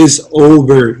 it's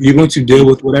over. You're going to deal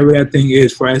with whatever that thing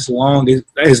is for as long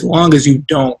as you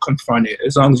don't confront it,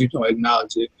 as long as you don't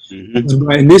acknowledge it. Mm-hmm.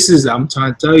 And I'm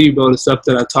trying to tell you, bro, the stuff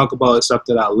that I talk about is stuff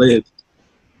that I lived.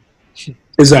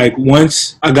 It's like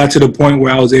once I got to the point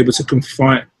where I was able to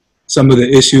confront some of the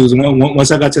issues,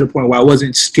 once I got to the point where I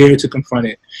wasn't scared to confront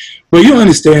it. But you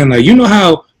understand, like, you know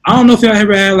how, I don't know if y'all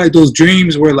ever had like those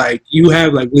dreams where like you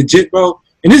have like legit, bro.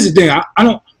 And this is the thing, I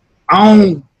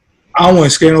don't want to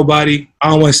scare nobody. I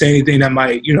don't want to say anything that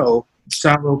might,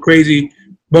 sound a little crazy.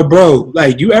 But bro,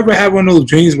 like, you ever have one of those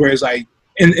dreams where it's like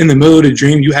in the middle of the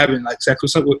dream you having like sex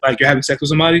with somebody, like you're having sex with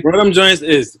somebody? One of them joints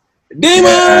is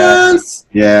demons.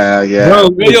 Yeah. Bro,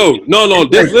 no.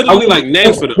 There's literally like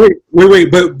names for them.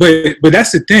 Wait, but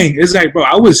that's the thing. It's like, bro,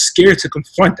 I was scared to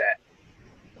confront that.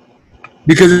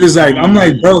 Because it's like, I'm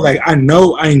like, bro, like, I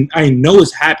know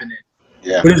it's happening.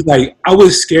 Yeah. But it's like, I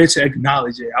was scared to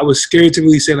acknowledge it. I was scared to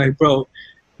really say, like, bro,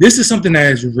 this is something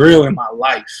that is real in my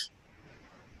life.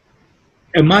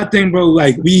 And my thing, bro,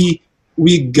 like, we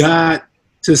got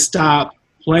to stop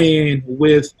playing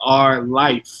with our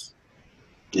life.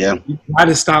 Yeah. We got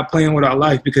to stop playing with our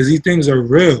life because these things are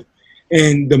real.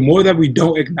 And the more that we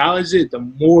don't acknowledge it, the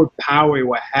more power it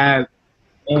will have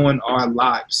on our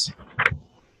lives.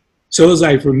 So it's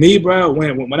like for me, bro,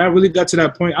 when I really got to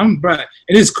that point, bro, and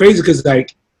it's crazy because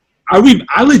like I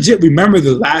legit remember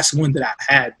the last one that I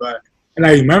had, bro. And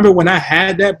I remember when I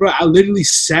had that, bro, I literally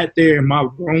sat there in my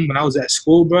room when I was at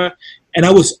school, bro, and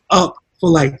I was up for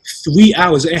like 3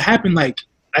 hours. It happened like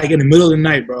in the middle of the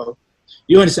night, bro.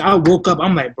 You understand? I woke up,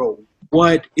 I'm like, bro,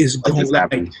 what is going on?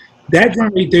 Like, that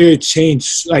joint right there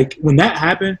changed. Like when that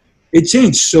happened, it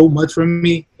changed so much for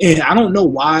me. And I don't know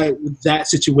why that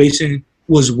situation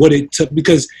was what it took,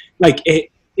 because like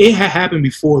it had happened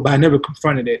before, but I never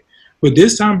confronted it. But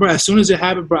this time, bro, as soon as it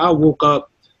happened, bro, I woke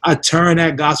up, I turned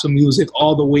that gospel music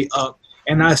all the way up,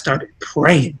 and I started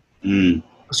praying. I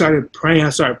started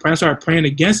praying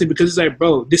against it, because it's like,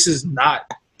 bro, this is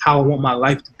not how I want my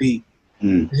life to be.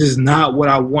 This is not what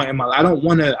I want in my life. I don't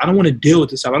want to deal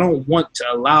with this stuff. I don't want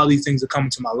to allow these things to come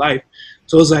into my life.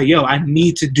 So it's like, yo, I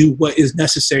need to do what is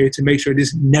necessary to make sure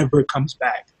this never comes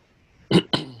back.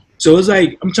 So it's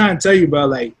like, I'm trying to tell you, bro,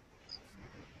 like,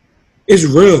 it's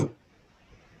real.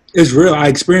 It's real. I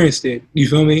experienced it. You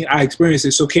feel me? I experienced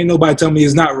it. So can't nobody tell me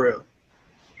it's not real.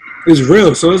 It's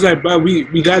real. So it's like, bro,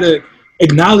 we got to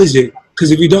acknowledge it.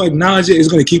 Because if you don't acknowledge it, it's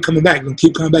going to keep coming back. It's going to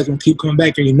keep coming back. It's going to keep coming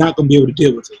back. And you're not going to be able to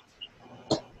deal with it.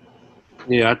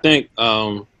 Yeah, I think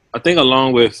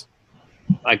along with,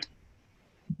 like,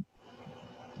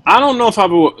 I don't know if I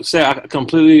would say I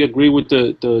completely agree with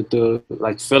the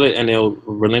like feel it and they'll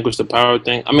relinquish the power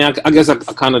thing. I mean, I guess I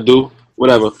kind of do,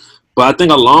 whatever. But I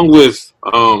think along with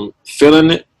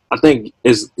feeling it, I think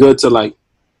it's good to like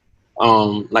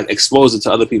expose it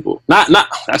to other people. Not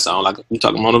that sounds like you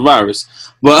talking about a virus,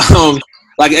 but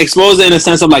like expose it in a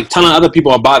sense of like telling other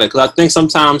people about it. Because I think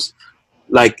sometimes,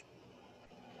 like,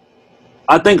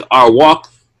 I think our walk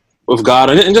with God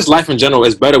and just life in general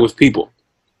is better with people.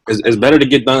 It's better to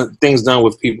get things done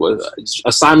with people.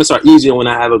 Assignments are easier when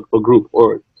I have a group,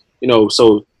 or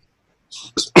so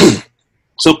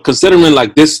considering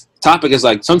like this topic is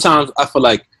like, sometimes I feel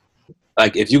like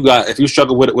if you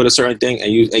struggle with a certain thing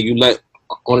and you let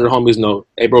one of the homies know,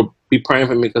 hey bro, be praying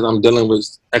for me because I'm dealing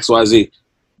with XYZ.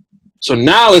 So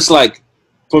now it's like,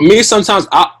 for me sometimes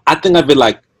I think I'd be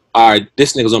like, all right,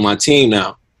 this nigga's on my team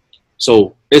now.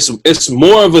 So it's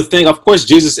more of a thing. Of course,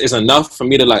 Jesus is enough for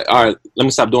me to like, all right, let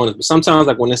me stop doing this. But sometimes,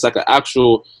 like when it's like an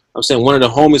actual, I'm saying one of the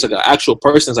homies, like an actual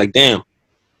person, it's like, damn,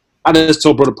 I just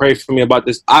told bro to pray for me about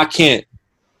this. I can't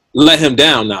let him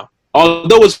down now.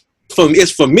 Although it's for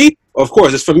me, of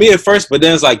course, it's for me at first, but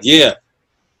then it's like, yeah,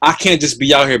 I can't just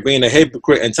be out here being a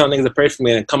hypocrite and telling niggas to pray for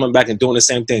me and coming back and doing the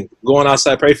same thing. Going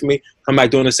outside, pray for me, come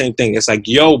back doing the same thing. It's like,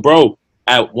 yo, bro,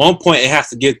 at one point it has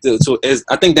to get to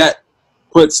I think that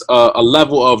puts a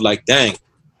level of like, dang,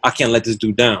 I can't let this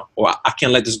dude down, or I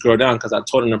can't let this girl down because I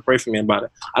told them to pray for me about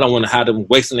it. I don't want to have them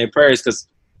wasting their prayers, because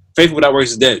faith without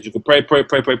works is dead. You can pray.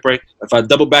 If I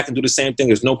double back and do the same thing,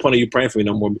 there's no point of you praying for me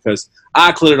no more, because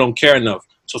I clearly don't care enough.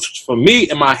 So for me,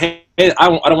 in my head, I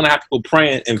don't want to have people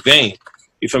praying in vain.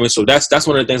 You feel me? So that's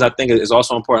one of the things I think is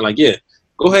also important. Like, yeah,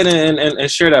 go ahead and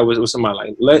share that with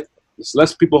somebody. Like,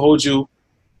 let people hold you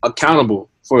accountable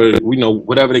for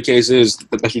whatever the case is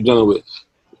that you're dealing with.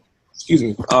 Excuse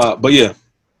me. But yeah,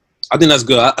 I think that's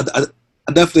good. I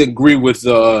definitely agree with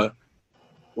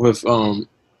what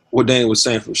Danny was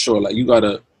saying for sure. Like, you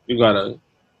gotta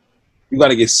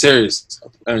get serious.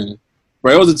 And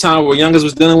right, there was a time where Youngest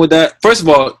was dealing with that. First of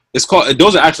all,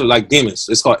 those are actually like demons.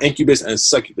 It's called incubus and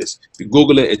succubus. If you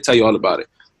Google it, it'll tell you all about it.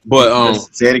 But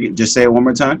say it again. Just say it one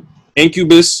more time.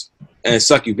 Incubus and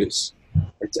succubus.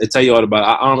 It'll tell you all about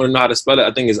it. I don't really know how to spell it.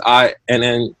 I think it's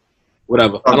INN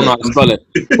whatever. Okay. I don't know how to spell it.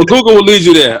 But Google will lead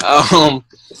you there.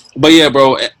 But yeah,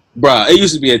 bro, it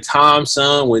used to be a time,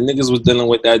 son, when niggas was dealing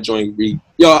with that joint.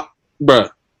 Yo, bro,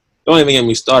 don't even get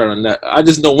me started on that. I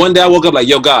just know one day I woke up like,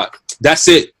 yo, God, that's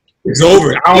it. It's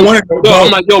over. I don't want to go.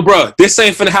 I'm like, yo, bro, this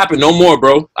ain't finna happen no more,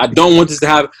 bro. I don't want this to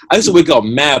happen. I used to wake up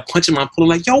mad, punching my pillow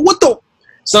like, yo, what the?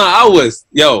 Son,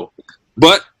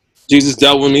 but Jesus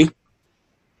dealt with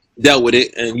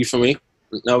it, and you feel me?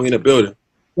 Now we in the building.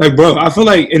 Like, bro, I feel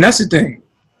like, and that's the thing.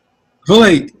 I feel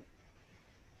like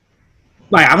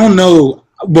I don't know,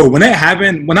 but when that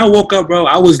happened, when I woke up, bro,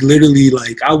 I was literally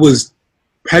like, I was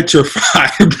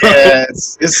petrified, bro. Yeah,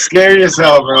 it's scary as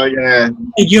hell, bro. Yeah.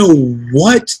 Like, yo,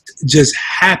 what just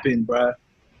happened, bro?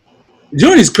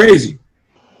 Johnny's crazy,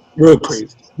 real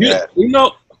crazy. Yeah,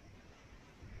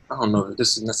 I don't know if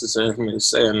this is necessary for me to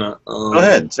say or not. Go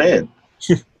ahead, say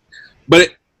it. But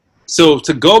so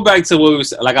to go back to what we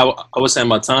was like, I was saying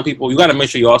about telling people, you got to make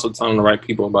sure you're also telling the right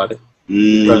people about it.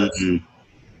 Mm-hmm.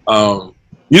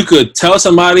 You could tell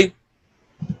somebody,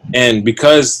 and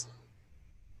because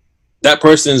that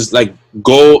person's like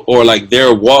goal or like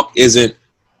their walk isn't,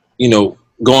 you know,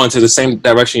 going to the same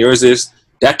direction yours is,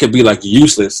 that could be like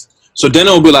useless. So then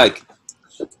it'll be like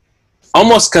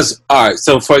almost because, all right,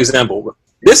 so for example,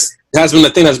 this has been the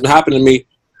thing that's been happening to me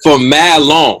for mad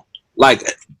long. Like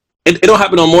it don't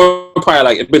happen no more, probably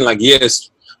like it's been like years.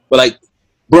 But like,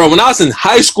 bro, when I was in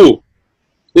high school,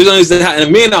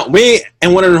 and me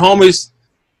and one of the homies,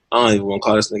 I don't even want to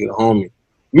call this nigga a homie.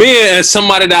 Me and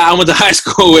somebody that I went to high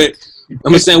school with,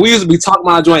 I'm just saying, we used to be talking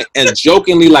about a joint and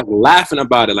jokingly like laughing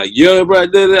about it. Like, yo, bro,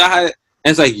 and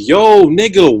it's like, yo,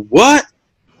 nigga, what?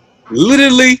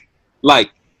 Literally,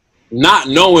 like, not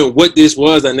knowing what this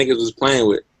was that niggas was playing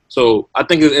with. So I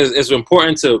think it's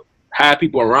important to have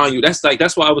people around you. That's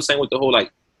why I was saying with the whole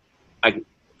like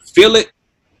feel it.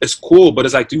 It's cool, but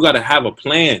it's like you got to have a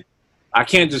plan. I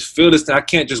can't just feel this. I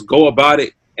can't just go about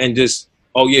it and just,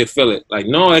 oh yeah, feel it. Like,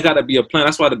 no, it got to be a plan.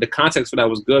 That's why the context for that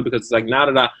was good, because it's like now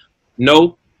that I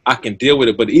know, I can deal with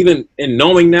it. But even in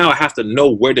knowing now, I have to know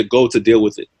where to go to deal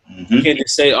with it. Mm-hmm. You can't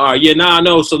just say, all right, yeah, nah,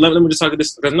 no, so let me just talk to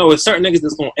this. Because no, it's certain niggas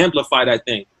that's going to amplify that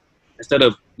thing instead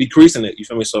of decreasing it. You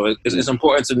feel me? So it's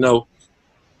important to know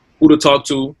who to talk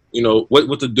to, you know,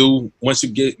 what to do once you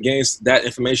gain that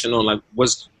information on like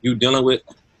what's you dealing with.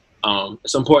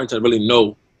 It's important to really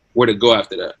know where to go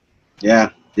after that.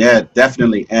 Yeah,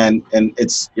 definitely. And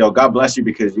it's, God bless you,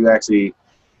 because you actually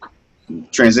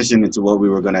transitioned into what we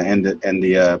were going to end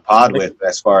the pod with,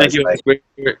 as far as like,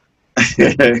 you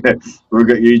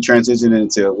transitioned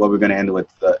into what we're going to end with,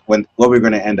 what we're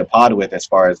going to end the pod with, as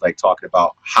far as like talking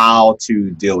about how to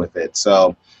deal with it.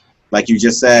 So like you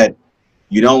just said,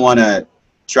 you don't want to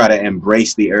try to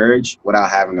embrace the urge without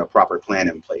having a proper plan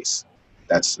in place.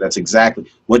 That's exactly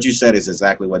what you said, is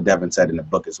exactly what Devin said in the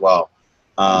book as well.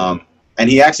 And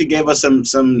he actually gave us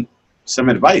some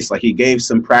advice. Like, he gave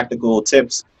some practical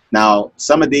tips. Now,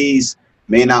 some of these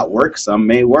may not work, some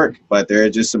may work, but they're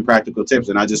just some practical tips.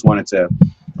 And I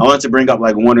wanted to bring up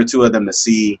like one or two of them to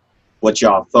see what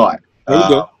y'all thought.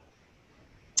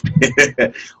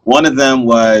 One of them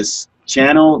was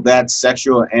channel that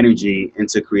sexual energy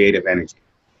into creative energy.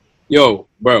 Yo,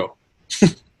 bro.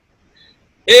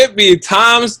 It be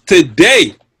times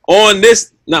today on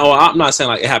this. No, I'm not saying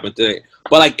like it happened today,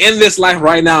 but like in this life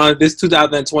right now, in this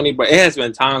 2020, but it has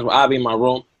been times where I'll be in my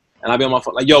room and I'll be on my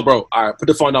phone, like, yo, bro, all right, put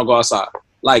the phone down, go outside.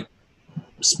 Like,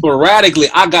 sporadically,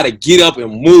 I gotta get up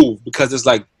and move, because it's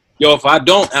like, yo, if I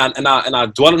don't, and I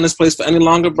dwell in this place for any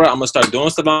longer, bro, I'm gonna start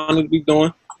doing stuff I don't need to be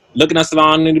doing, looking at stuff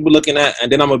I don't need to be looking at,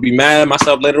 and then I'm gonna be mad at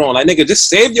myself later on. Like, nigga, just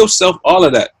save yourself all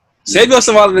of that. Save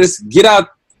yourself all of this. Get out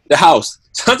the house.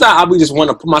 Sometimes I be just want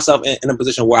to put myself in a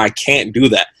position where I can't do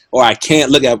that, or I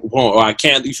can't look at porn, or I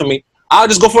can't, you feel me? I'll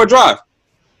just go for a drive.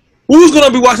 Who's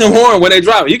gonna be watching porn when they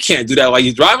drive? You can't do that while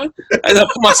you're driving. I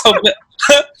just put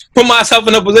myself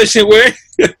in a position where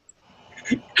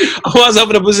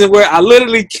I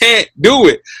literally can't do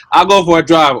it. I'll go for a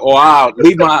drive, or I'll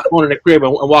leave my phone in the crib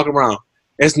and walk around.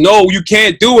 It's no, you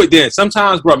can't do it then.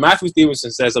 Sometimes, bro, Matthew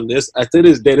Stevenson says something. To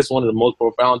this day, this is one of the most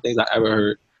profound things I ever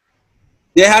heard.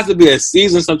 There has to be a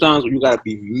season sometimes where you gotta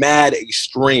be mad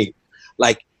extreme.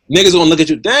 Like, niggas gonna look at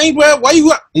you, dang, bro, why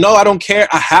you? No, I don't care.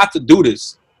 I have to do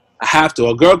this. I have to.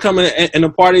 A girl coming in a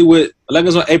party with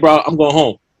leggings on, hey, bro, I'm going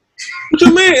home. What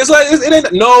you mean? It's like, it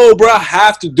ain't. No, bro, I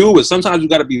have to do it. Sometimes you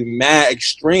gotta be mad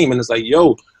extreme, and it's like,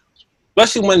 yo,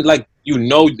 especially when like you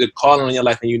know the calling in your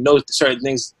life and you know certain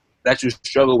things that you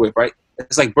struggle with, right?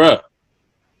 It's like, bro,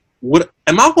 what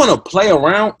am I gonna play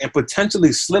around and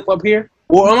potentially slip up here?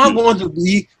 Or am I going to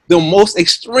be the most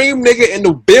extreme nigga in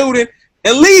the building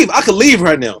and leave? I could leave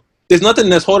right now. There's nothing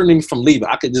that's holding me from leaving.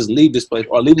 I could just leave this place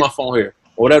or leave my phone here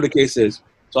or whatever the case is.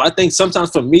 So I think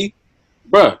sometimes for me,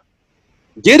 bruh,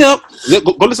 get up,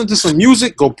 go listen to some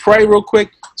music, go pray real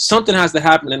quick. Something has to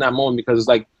happen in that moment, because it's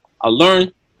like I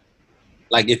learned,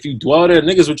 like, if you dwell there,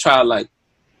 niggas will try, like,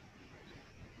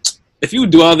 if you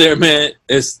dwell there, man,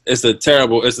 it's a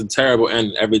terrible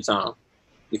end every time.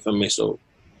 You feel me? So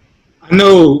I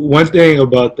know one thing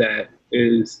about that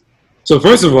is, so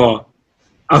first of all,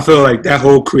 I feel like that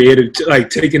whole creative,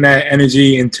 like taking that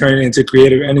energy and turning it into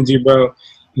creative energy, bro,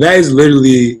 that is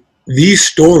literally the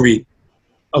story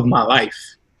of my life.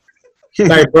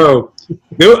 Like, bro,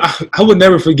 I would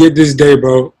never forget this day,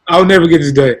 bro. I would never forget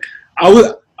this day. I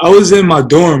was in my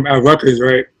dorm at Rutgers,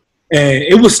 right? And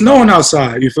it was snowing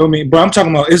outside, you feel me? But I'm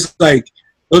talking about, it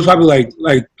was probably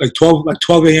like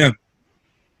 12 a.m.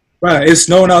 Right, it's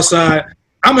snowing outside.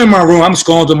 I'm in my room. I'm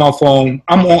scrolling through my phone.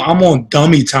 I'm on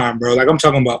dummy time, bro. Like, I'm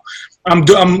talking about, I'm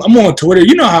on Twitter.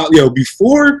 You know how,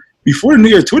 before the New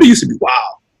Year, Twitter used to be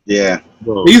wild. Yeah,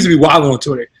 bro. It used to be wild on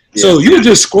Twitter. Yeah. So you would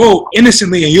just scroll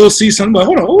innocently and you'll see something like,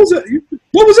 hold on, what was that?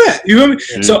 What was that? You know what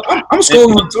I mean? So I'm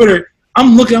scrolling on Twitter.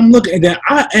 I'm looking, and then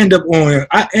I end up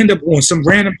on some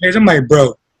random page. I'm like,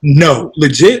 bro, no,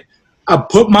 legit. I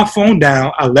put my phone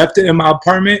down. I left it in my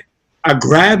apartment. I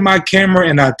grabbed my camera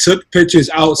and I took pictures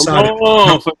outside.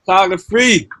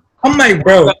 Photography. I'm like,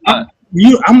 bro,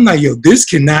 I'm like, yo, this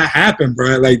cannot happen,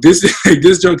 bro. Like this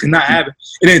joke cannot happen.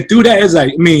 And then through that, it's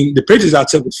like, I mean, the pictures I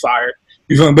took was fire.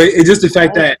 You feel me? But it's just the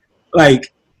fact that,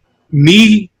 like,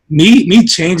 me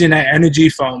changing that energy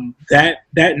from that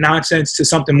nonsense to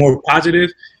something more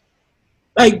positive.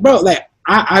 Like, bro, like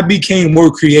I became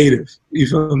more creative. You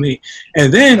feel me?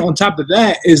 And then on top of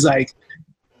that is like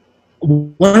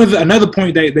another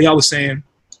point that they always saying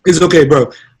is, okay,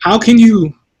 bro, how can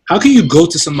you go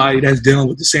to somebody that's dealing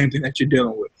with the same thing that you're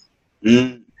dealing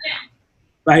with?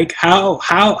 Like how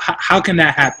can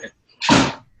that happen?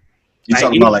 You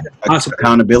talking about like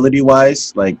accountability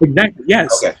wise, like exactly,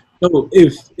 yes. Okay. So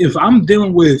if I'm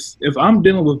dealing with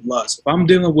lust, if I'm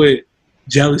dealing with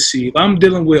jealousy, if I'm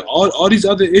dealing with all these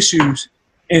other issues,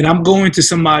 and I'm going to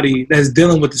somebody that's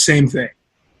dealing with the same thing,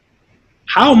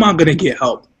 how am I going to get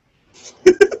help?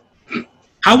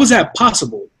 How is that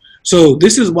possible? So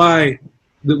this is why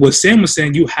what Sam was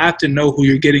saying, you have to know who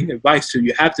you're getting advice to.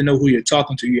 You have to know who you're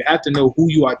talking to. You have to know who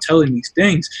you are telling these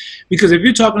things. Because if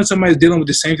you're talking to somebody that's dealing with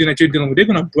the same thing that you're dealing with, they're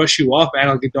going to brush you off and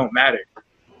act like it don't matter.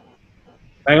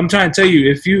 Like I'm trying to tell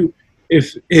you,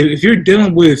 if you're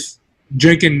dealing with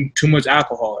drinking too much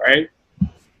alcohol, right?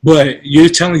 But you're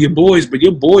telling your boys, but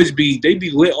your boys be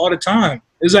lit all the time.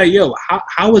 It's like, yo,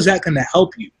 how is that going to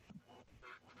help you?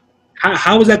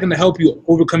 How is that going to help you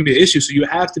overcome your issues? So you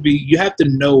have to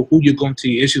know who you're going to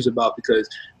your issues about, because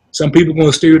some people are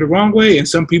going to steer you the wrong way, and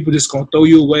some people just going to throw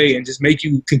you away and just make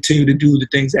you continue to do the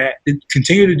things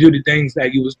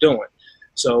that you was doing.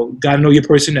 So got to know your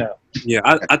personnel. Yeah,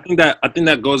 I think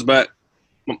that goes back.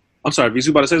 I'm sorry,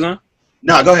 Visu, about to say something?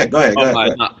 No, go ahead.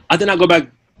 I think I go back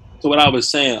to what I was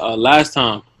saying last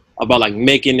time about like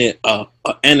making it a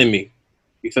enemy.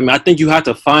 You feel me? I think you have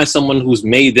to find someone who's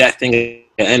made that thing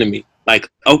an enemy. Like,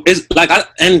 it's like I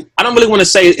don't really want to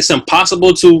say it's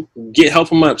impossible to get help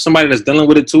from somebody that's dealing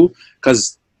with it too,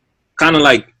 because kind of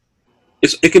like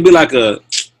it could be like a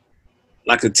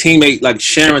teammate, like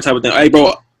sharing type of thing. Hey,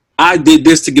 bro, I did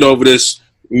this to get over this.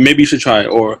 Maybe you should try it.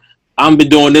 Or I've been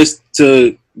doing this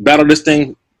to battle this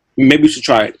thing. Maybe you should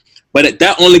try it. But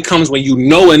that only comes when you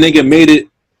know a nigga made it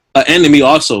an enemy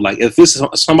also. Like, if this is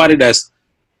somebody that's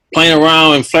playing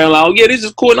around and flailing out, yeah, this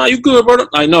is cool. Now you good, bro.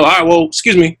 Like, no, all right, well,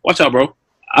 excuse me. Watch out, bro.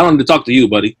 I don't need to talk to you,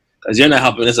 buddy, because you're not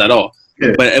helping us at all.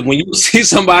 Yeah. But when you see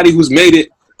somebody who's made it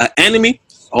an enemy,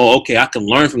 oh, okay, I can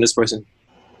learn from this person.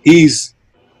 He's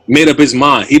made up his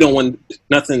mind. He don't want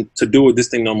nothing to do with this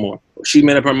thing no more. She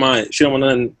made up her mind. She don't want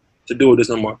nothing to do with this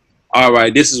no more. All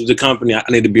right, this is the company I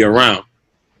need to be around.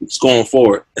 It's going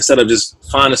forward, instead of just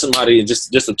finding somebody and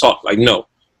just to talk. Like, no,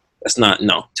 that's not,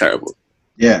 terrible.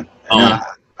 Yeah,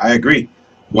 I agree,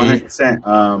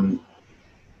 100%.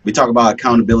 We talk about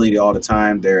accountability all the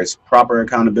time. There's proper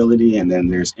accountability, and then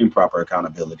there's improper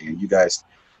accountability. And you guys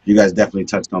definitely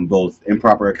touched on both.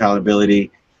 Improper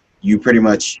accountability, you're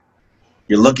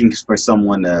looking for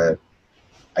someone to,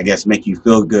 I guess, make you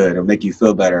feel good or make you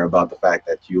feel better about the fact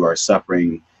that you are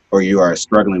suffering or you are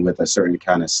struggling with a certain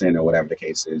kind of sin or whatever the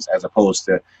case is, as opposed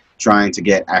to trying to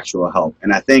get actual help.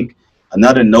 And I think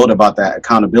another note about that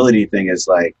accountability thing is,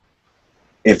 like,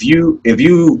 if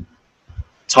you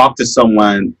talk to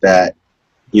someone that,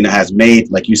 has made,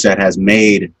 like you said, has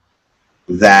made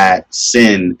that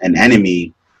sin an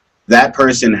enemy, that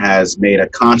person has made a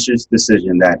conscious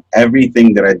decision that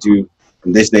everything that I do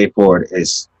from this day forward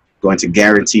is going to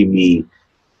guarantee me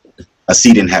a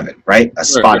seat in heaven, right? A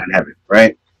spot in heaven,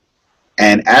 right?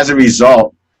 And as a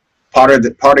result, part of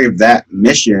that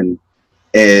mission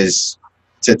is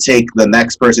to take the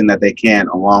next person that they can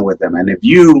along with them. And if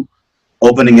you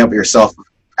opening up yourself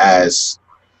as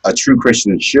a true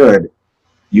Christian should,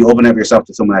 you open up yourself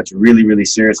to someone that's really, really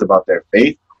serious about their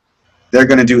faith, they're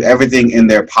going to do everything in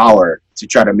their power to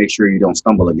try to make sure you don't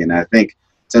stumble again. And I think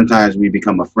sometimes we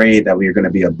become afraid that we are going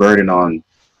to be a burden on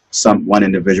one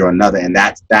individual or another, and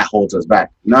that holds us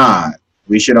back. Nah,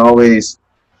 we should always,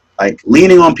 like,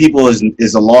 leaning on people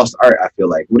is a lost art, I feel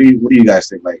like. What do you guys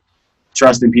think? Like,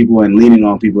 trusting people and leaning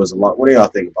on people is a lot. What do y'all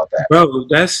think about that? Bro,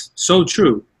 that's so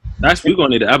true. We're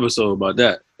going to need an episode about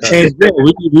that. And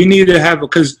we need to have,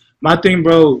 because my thing,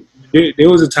 bro, there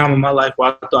was a time in my life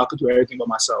where I thought I could do everything by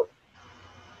myself.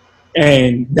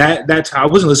 And that time, I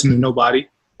wasn't listening to nobody.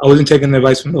 I wasn't taking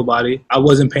advice from nobody. I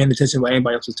wasn't paying attention to what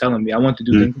anybody else was telling me. I wanted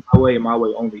to do things my way and my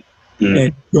way only.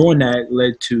 And doing that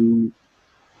led to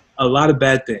a lot of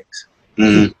bad things.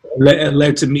 It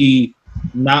led to me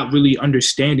not really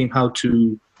understanding how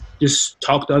to just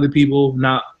talk to other people,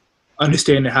 not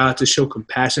understanding how to show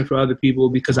compassion for other people,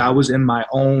 because I was in my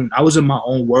own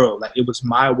world. Like, it was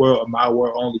my world and my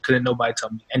world only. Couldn't nobody tell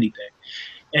me anything.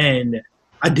 And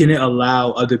I didn't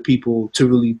allow other people to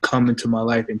really come into my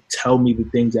life and tell me the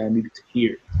things that I needed to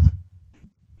hear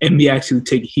and me actually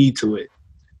take heed to it.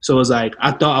 So it was like,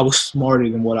 I thought I was smarter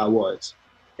than what I was.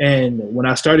 And when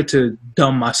I started to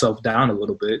dumb myself down a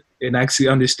little bit and actually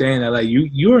understand that, like,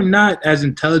 you're not as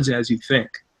intelligent as you think.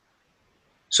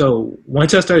 So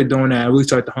once I started doing that, I really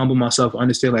started to humble myself,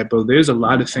 understand, like, bro, there's a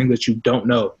lot of things that you don't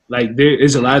know. Like, there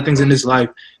is a lot of things in this life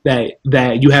that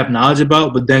you have knowledge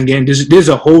about, but then again, there's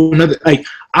a whole nother, like,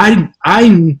 I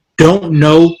don't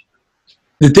know.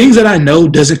 The things that I know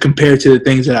doesn't compare to the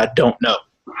things that I don't know.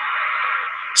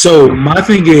 So my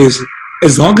thing is,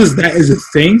 as long as that is a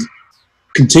thing,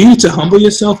 continue to humble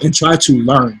yourself and try to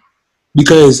learn.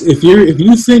 Because if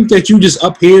you think that you just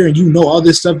up here and you know all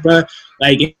this stuff, bro,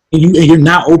 like, and you're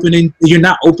not open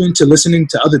to listening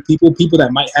to other people that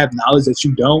might have knowledge that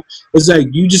you don't, it's like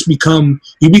you become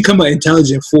an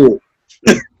intelligent fool.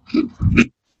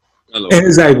 Hello. And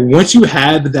it's like, once you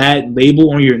have that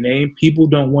label on your name, people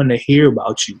don't want to hear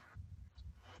about you.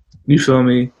 You feel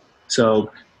me?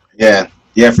 So Yeah,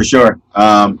 for sure.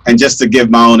 And just to give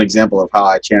my own example of how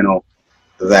I channel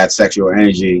that sexual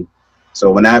energy.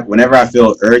 So whenever I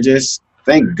feel urges,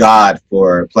 thank God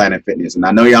for Planet Fitness. And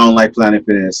I know y'all don't like Planet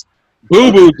Fitness.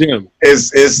 Boo Boo Gym.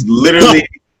 It's literally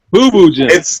Boo Boo Gym.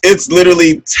 it's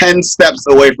literally 10 steps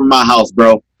away from my house,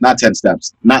 bro. Not 10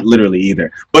 steps. Not literally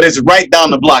either. But it's right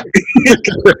down the block.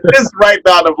 It's right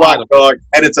down the block, dog.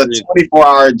 And it's a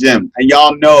 24-hour gym. And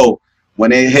y'all know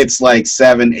when it hits like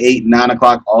 7, 8, 9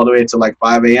 o'clock, all the way to like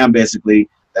 5 a.m. basically,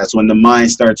 that's when the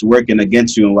mind starts working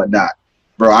against you and whatnot.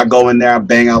 Bro, I go in there, I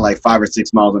bang out like 5 or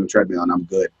 6 miles on the treadmill, and I'm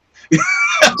good. And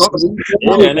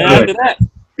then after that,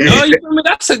 no, you feel me?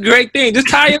 That's a great thing. Just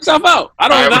tire yourself out. I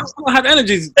don't have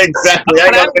energy. Exactly.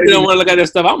 I don't want to look at that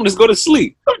stuff. I'm just go to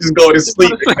sleep. I'm just going to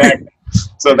sleep. Exactly.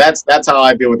 So that's how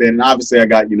I deal with it. And obviously, I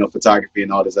got photography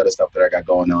and all this other stuff that I got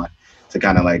going on to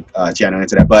kind of like channel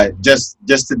into that. But just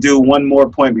to do one more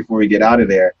point before we get out of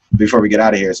here.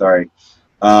 Sorry.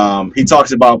 He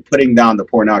talks about putting down the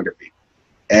pornography,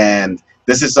 and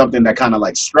this is something that kind of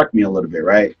like struck me a little bit,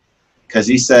 right? Because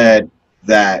he said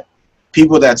that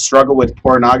people that struggle with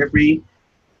pornography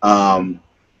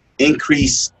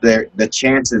increase the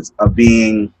chances of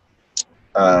being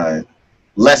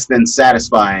less than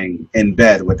satisfying in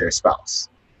bed with their spouse.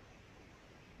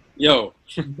 Yo,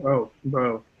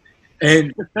 bro,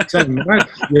 and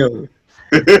yo,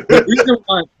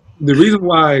 the reason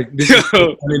why this is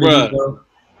so funny to me, bro,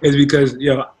 is because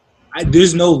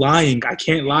there's no lying. I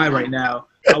can't lie right now.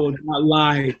 I will not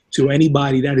lie to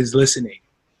anybody that is listening.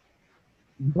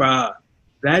 Bruh,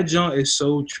 that joint is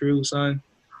so true, son.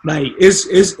 Like,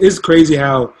 it's crazy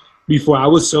how before I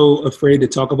was so afraid to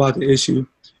talk about the issue,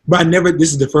 but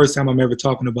this is the first time I'm ever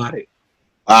talking about it.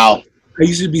 Wow. I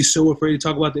used to be so afraid to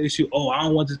talk about the issue. Oh, I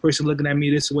don't want this person looking at me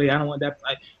this way. I don't want that.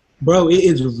 Like, bro, it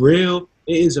is real.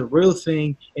 It is a real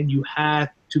thing, and you have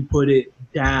to put it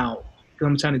down. Because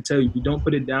I'm trying to tell you, if you don't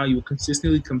put it down, you will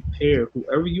consistently compare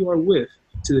whoever you are with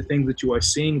to the things that you are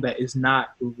seeing that is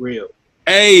not real.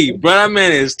 Hey, brother,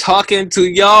 man is talking to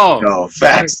y'all. No,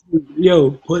 facts.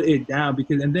 Yo, put it down,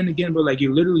 because, and then again, bro, like,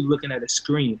 you're literally looking at a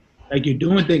screen, like, you're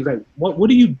doing things like, what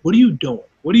are you doing?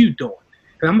 What are you doing?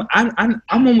 I'm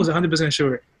almost 100%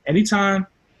 sure. Anytime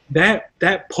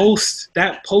that post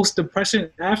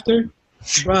depression after,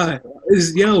 bro,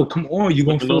 is come on, you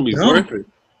gonna feel dumb.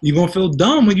 You gonna feel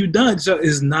dumb when you're done. So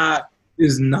it's not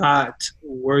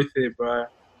worth it, bro.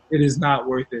 It is not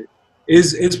worth it.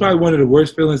 It's probably one of the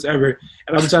worst feelings ever.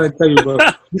 And I'm trying to tell you, bro,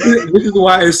 this is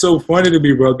why it's so funny to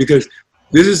me, bro, because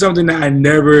this is something that I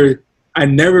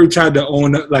never tried to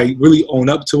own up, like really own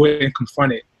up to it and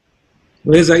confront it.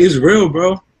 But it's like, it's real,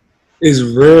 bro. It's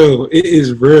real. It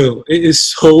is real. It is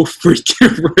so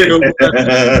freaking real,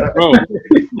 bro.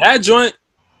 That joint,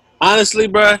 honestly,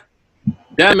 bro,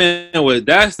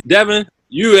 that's Devin.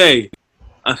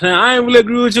 I ain't really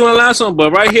agree with you on the last one,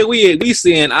 but right here we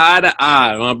seeing eye to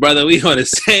eye, my brother. We on the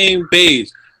same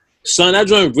page, son. That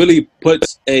joint really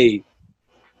puts a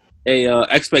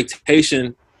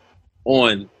expectation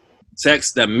on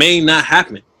sex that may not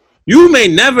happen. You may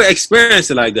never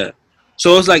experience it like that.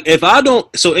 So it's like, if I don't,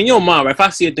 so in your mind, right, if I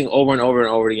see a thing over and over and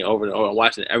over again, I'm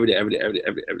watching it every day,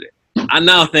 I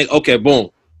now think, okay,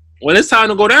 boom. When it's time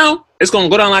to go down, it's gonna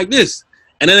go down like this.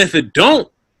 And then if it don't,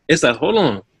 it's like, hold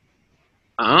on,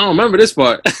 I don't remember this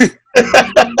part.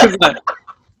 Like,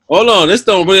 hold on, this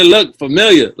don't really look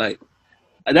familiar. Like,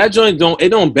 that joint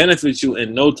don't benefit you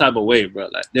in no type of way, bro.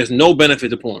 Like, there's no benefit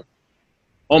to porn.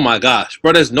 Oh my gosh,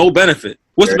 bro, there's no benefit.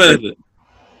 What's the benefit?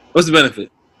 What's the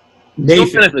benefit?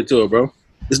 There's no benefit to it, bro.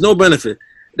 There's no benefit.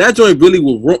 That joint really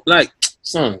will, like,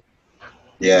 son.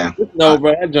 Yeah. No,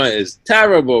 bro, that joint is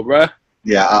terrible, bro.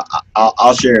 Yeah,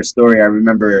 I'll share a story. I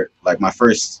remember, like, my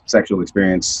first sexual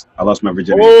experience. I lost my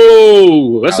virginity.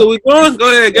 Oh, that's what we doing?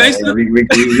 Go ahead, gangster. Yeah,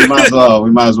 we might as well.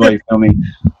 We might as well, you feel me?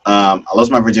 I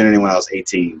lost my virginity when I was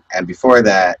 18. And before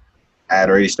that, I had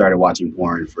already started watching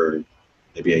porn for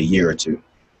maybe a year or two,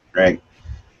 right?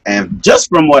 And just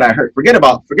from what I heard, forget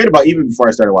about even before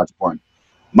I started watching porn,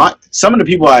 some of the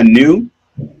people I knew,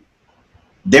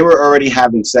 they were already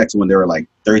having sex when they were like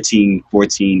 13,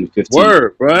 14, 15.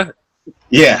 Word, bro.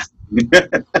 Yeah.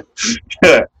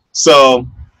 So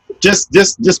just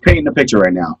painting the picture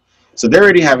right now. So they're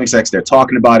already having sex. They're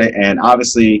talking about it. And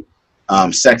obviously,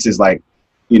 sex is like,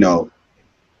 you know,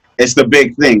 it's the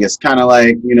big thing. It's kind of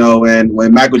like, you know, when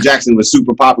Michael Jackson was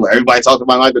super popular, everybody talked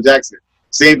about Michael Jackson.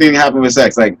 Same thing happened with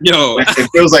sex. Like, yo, it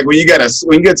feels like when you get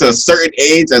to a certain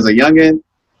age as a youngin',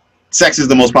 sex is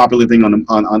the most popular thing in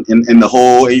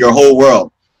your whole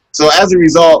world. So as a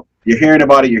result, you're hearing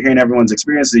about it, you're hearing everyone's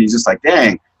experiences, you're just like,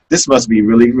 dang, this must be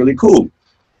really, really cool.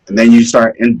 And then you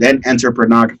start, and then enter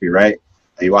pornography, right?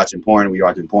 And you're watching porn.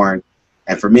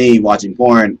 And for me, watching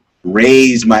porn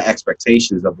raised my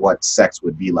expectations of what sex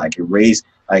would be like. It raised,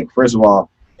 like, first of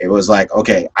all, it was like,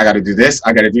 okay, I got to do this,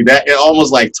 I got to do that. It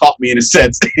almost like taught me in a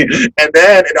sense. And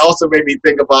then it also made me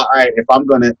think about, all right, if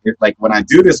when I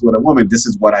do this with a woman, this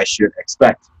is what I should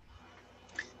expect.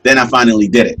 Then I finally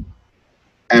did it.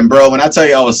 And bro, when I tell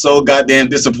you I was so goddamn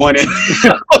disappointed,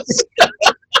 I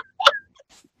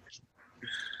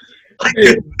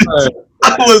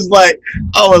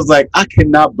was like, I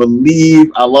cannot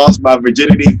believe I lost my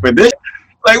virginity for this.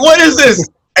 Like, what is this?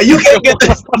 And you can't get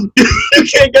this. You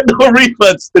can't get no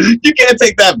refunds. You can't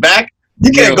take that back.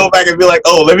 You can't go back and be like,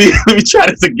 oh, let me try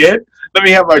this again. Let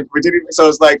me have my virginity. So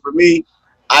it's like, for me,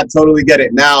 I totally get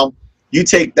it. Now you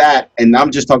take that, and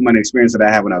I'm just talking about an experience that I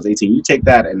had when I was 18. You take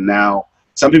that, and now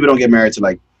some people don't get married to,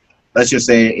 like, let's just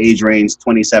say age range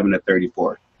 27 to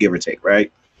 34, give or take,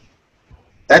 right?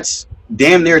 That's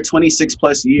damn near 26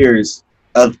 plus years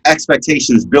of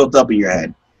expectations built up in your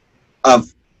head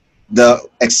of the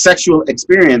sexual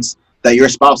experience that your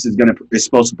spouse is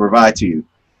supposed to provide to you.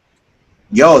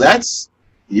 Yo, that's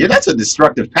a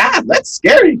destructive path. That's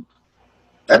scary.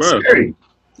 That's scary.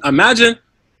 Imagine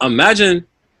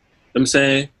them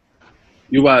saying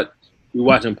you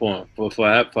watching porn for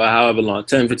however long,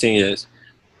 10, 15 years.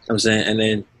 I'm saying, and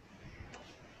then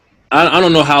I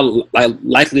don't know how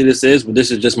likely this is, but this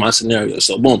is just my scenario.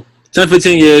 So boom, 10,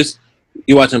 15 years,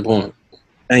 you watching porn,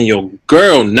 and your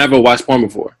girl never watched porn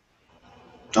before.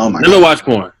 Oh my! Never watched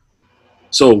porn.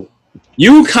 So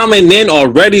you coming in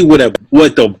already with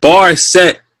the bar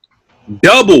set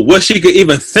double what she could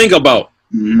even think about.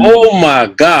 Mm-hmm. Oh my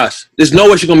gosh! There's no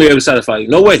way she's gonna be able to satisfy you.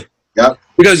 No way. Yep.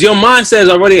 Because your mindset is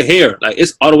already here. Like,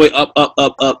 it's all the way up, up,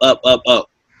 up, up, up, up, up.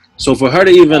 So for her to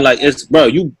even, like, it's, bro,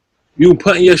 you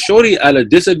putting your shorty at a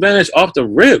disadvantage off the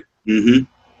rip. Mm-hmm.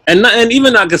 And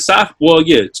even like a soft, well,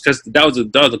 yeah, because that was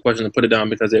the question to put it down,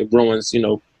 because it ruins, you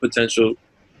know, potential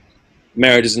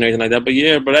marriages and everything like that. But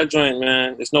yeah, but that joint,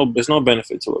 man, there's no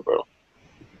benefit to it, bro.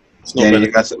 No Danny,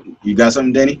 benefit. You got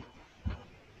something, Danny?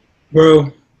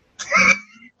 Bro.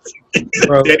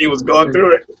 Danny was going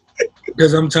through it.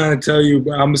 Because I'm trying to tell you,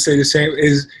 bro, I'm going to say the same,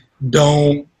 is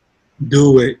don't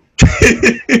do it.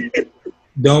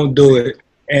 Don't do it.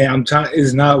 And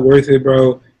it's not worth it,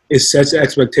 bro. It's such an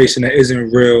expectation that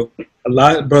isn't real.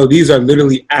 These are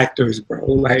literally actors, bro.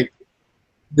 Like,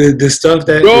 the stuff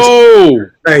that...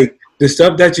 the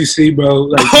stuff that you see, bro.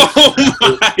 Like,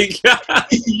 oh, my God.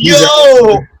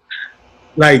 Yo!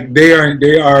 Like,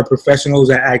 they are professionals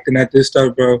at acting at this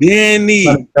stuff, bro. Danny.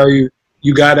 I'm tell you,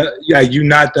 you gotta... Yeah, you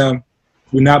not them.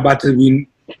 We're not about to...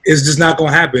 It's just not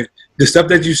gonna happen. The stuff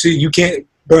that you see, you can't...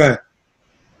 Bruh.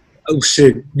 Oh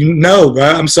shit! No, bro.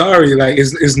 I'm sorry. Like,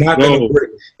 it's not gonna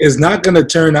work. It's not gonna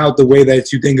turn out the way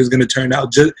that you think it's gonna turn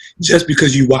out just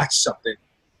because you watch something.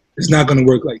 It's not gonna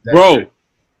work like that, bro.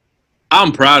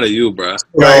 I'm proud of you, bro.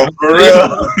 Right, for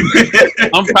real.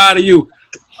 I'm proud of you.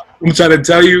 I'm trying to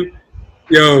tell you,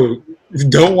 yo,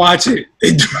 don't watch it.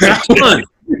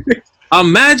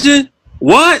 Imagine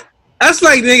what? That's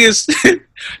like niggas.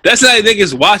 That's like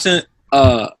niggas watching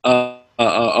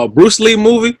a Bruce Lee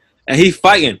movie and he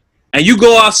fighting. And you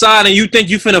go outside and you think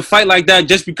you finna fight like that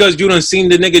just because you done seen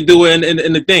the nigga do it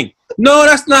in the thing. No,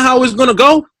 that's not how it's gonna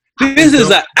go. This is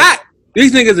an act.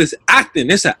 These niggas is acting.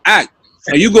 It's an act.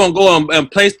 And you gonna go and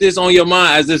place this on your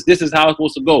mind as this is how it's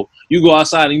supposed to go. You go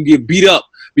outside and you get beat up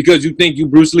because you think you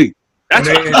Bruce Lee. That's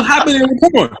what's happening in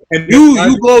porn. And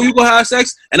You go have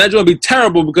sex, and that's gonna be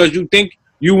terrible because you think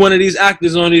you one of these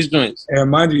actors on these joints.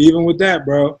 And mind you, even with that,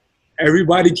 bro,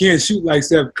 everybody can't shoot like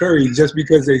Steph Curry just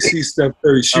because they see Steph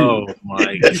Curry shoot. Oh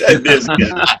my god!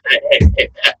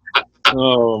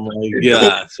 Oh my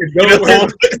god!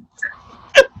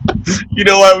 You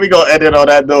know what? We gonna end it on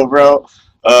that note, bro.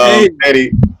 Hey,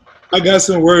 Eddie. I got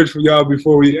some words for y'all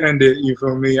before we end it. You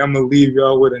feel me? I'm gonna leave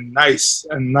y'all with a nice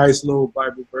little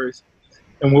Bible verse.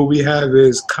 And what we have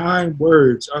is kind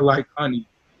words are like honey,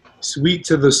 sweet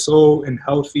to the soul and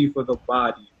healthy for the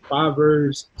body.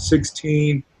 Proverbs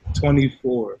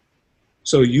 16:24.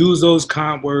 So use those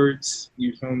kind words.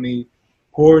 You feel me?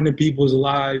 Pour into people's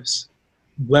lives,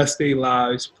 bless their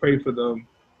lives, pray for them,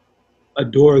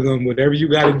 adore them. Whatever you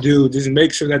got to do, just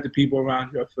make sure that the people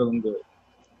around you are feeling good.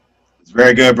 It's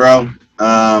very good, bro.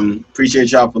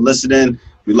 Appreciate y'all for listening.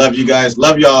 We love you guys.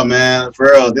 Love y'all, man.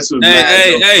 For real, this was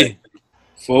Hey.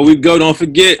 Before we go, don't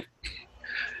forget.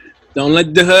 Don't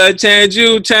let the hood change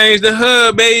you. Change the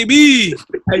hood, baby.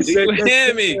 You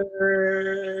hear me?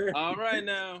 All right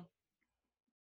now.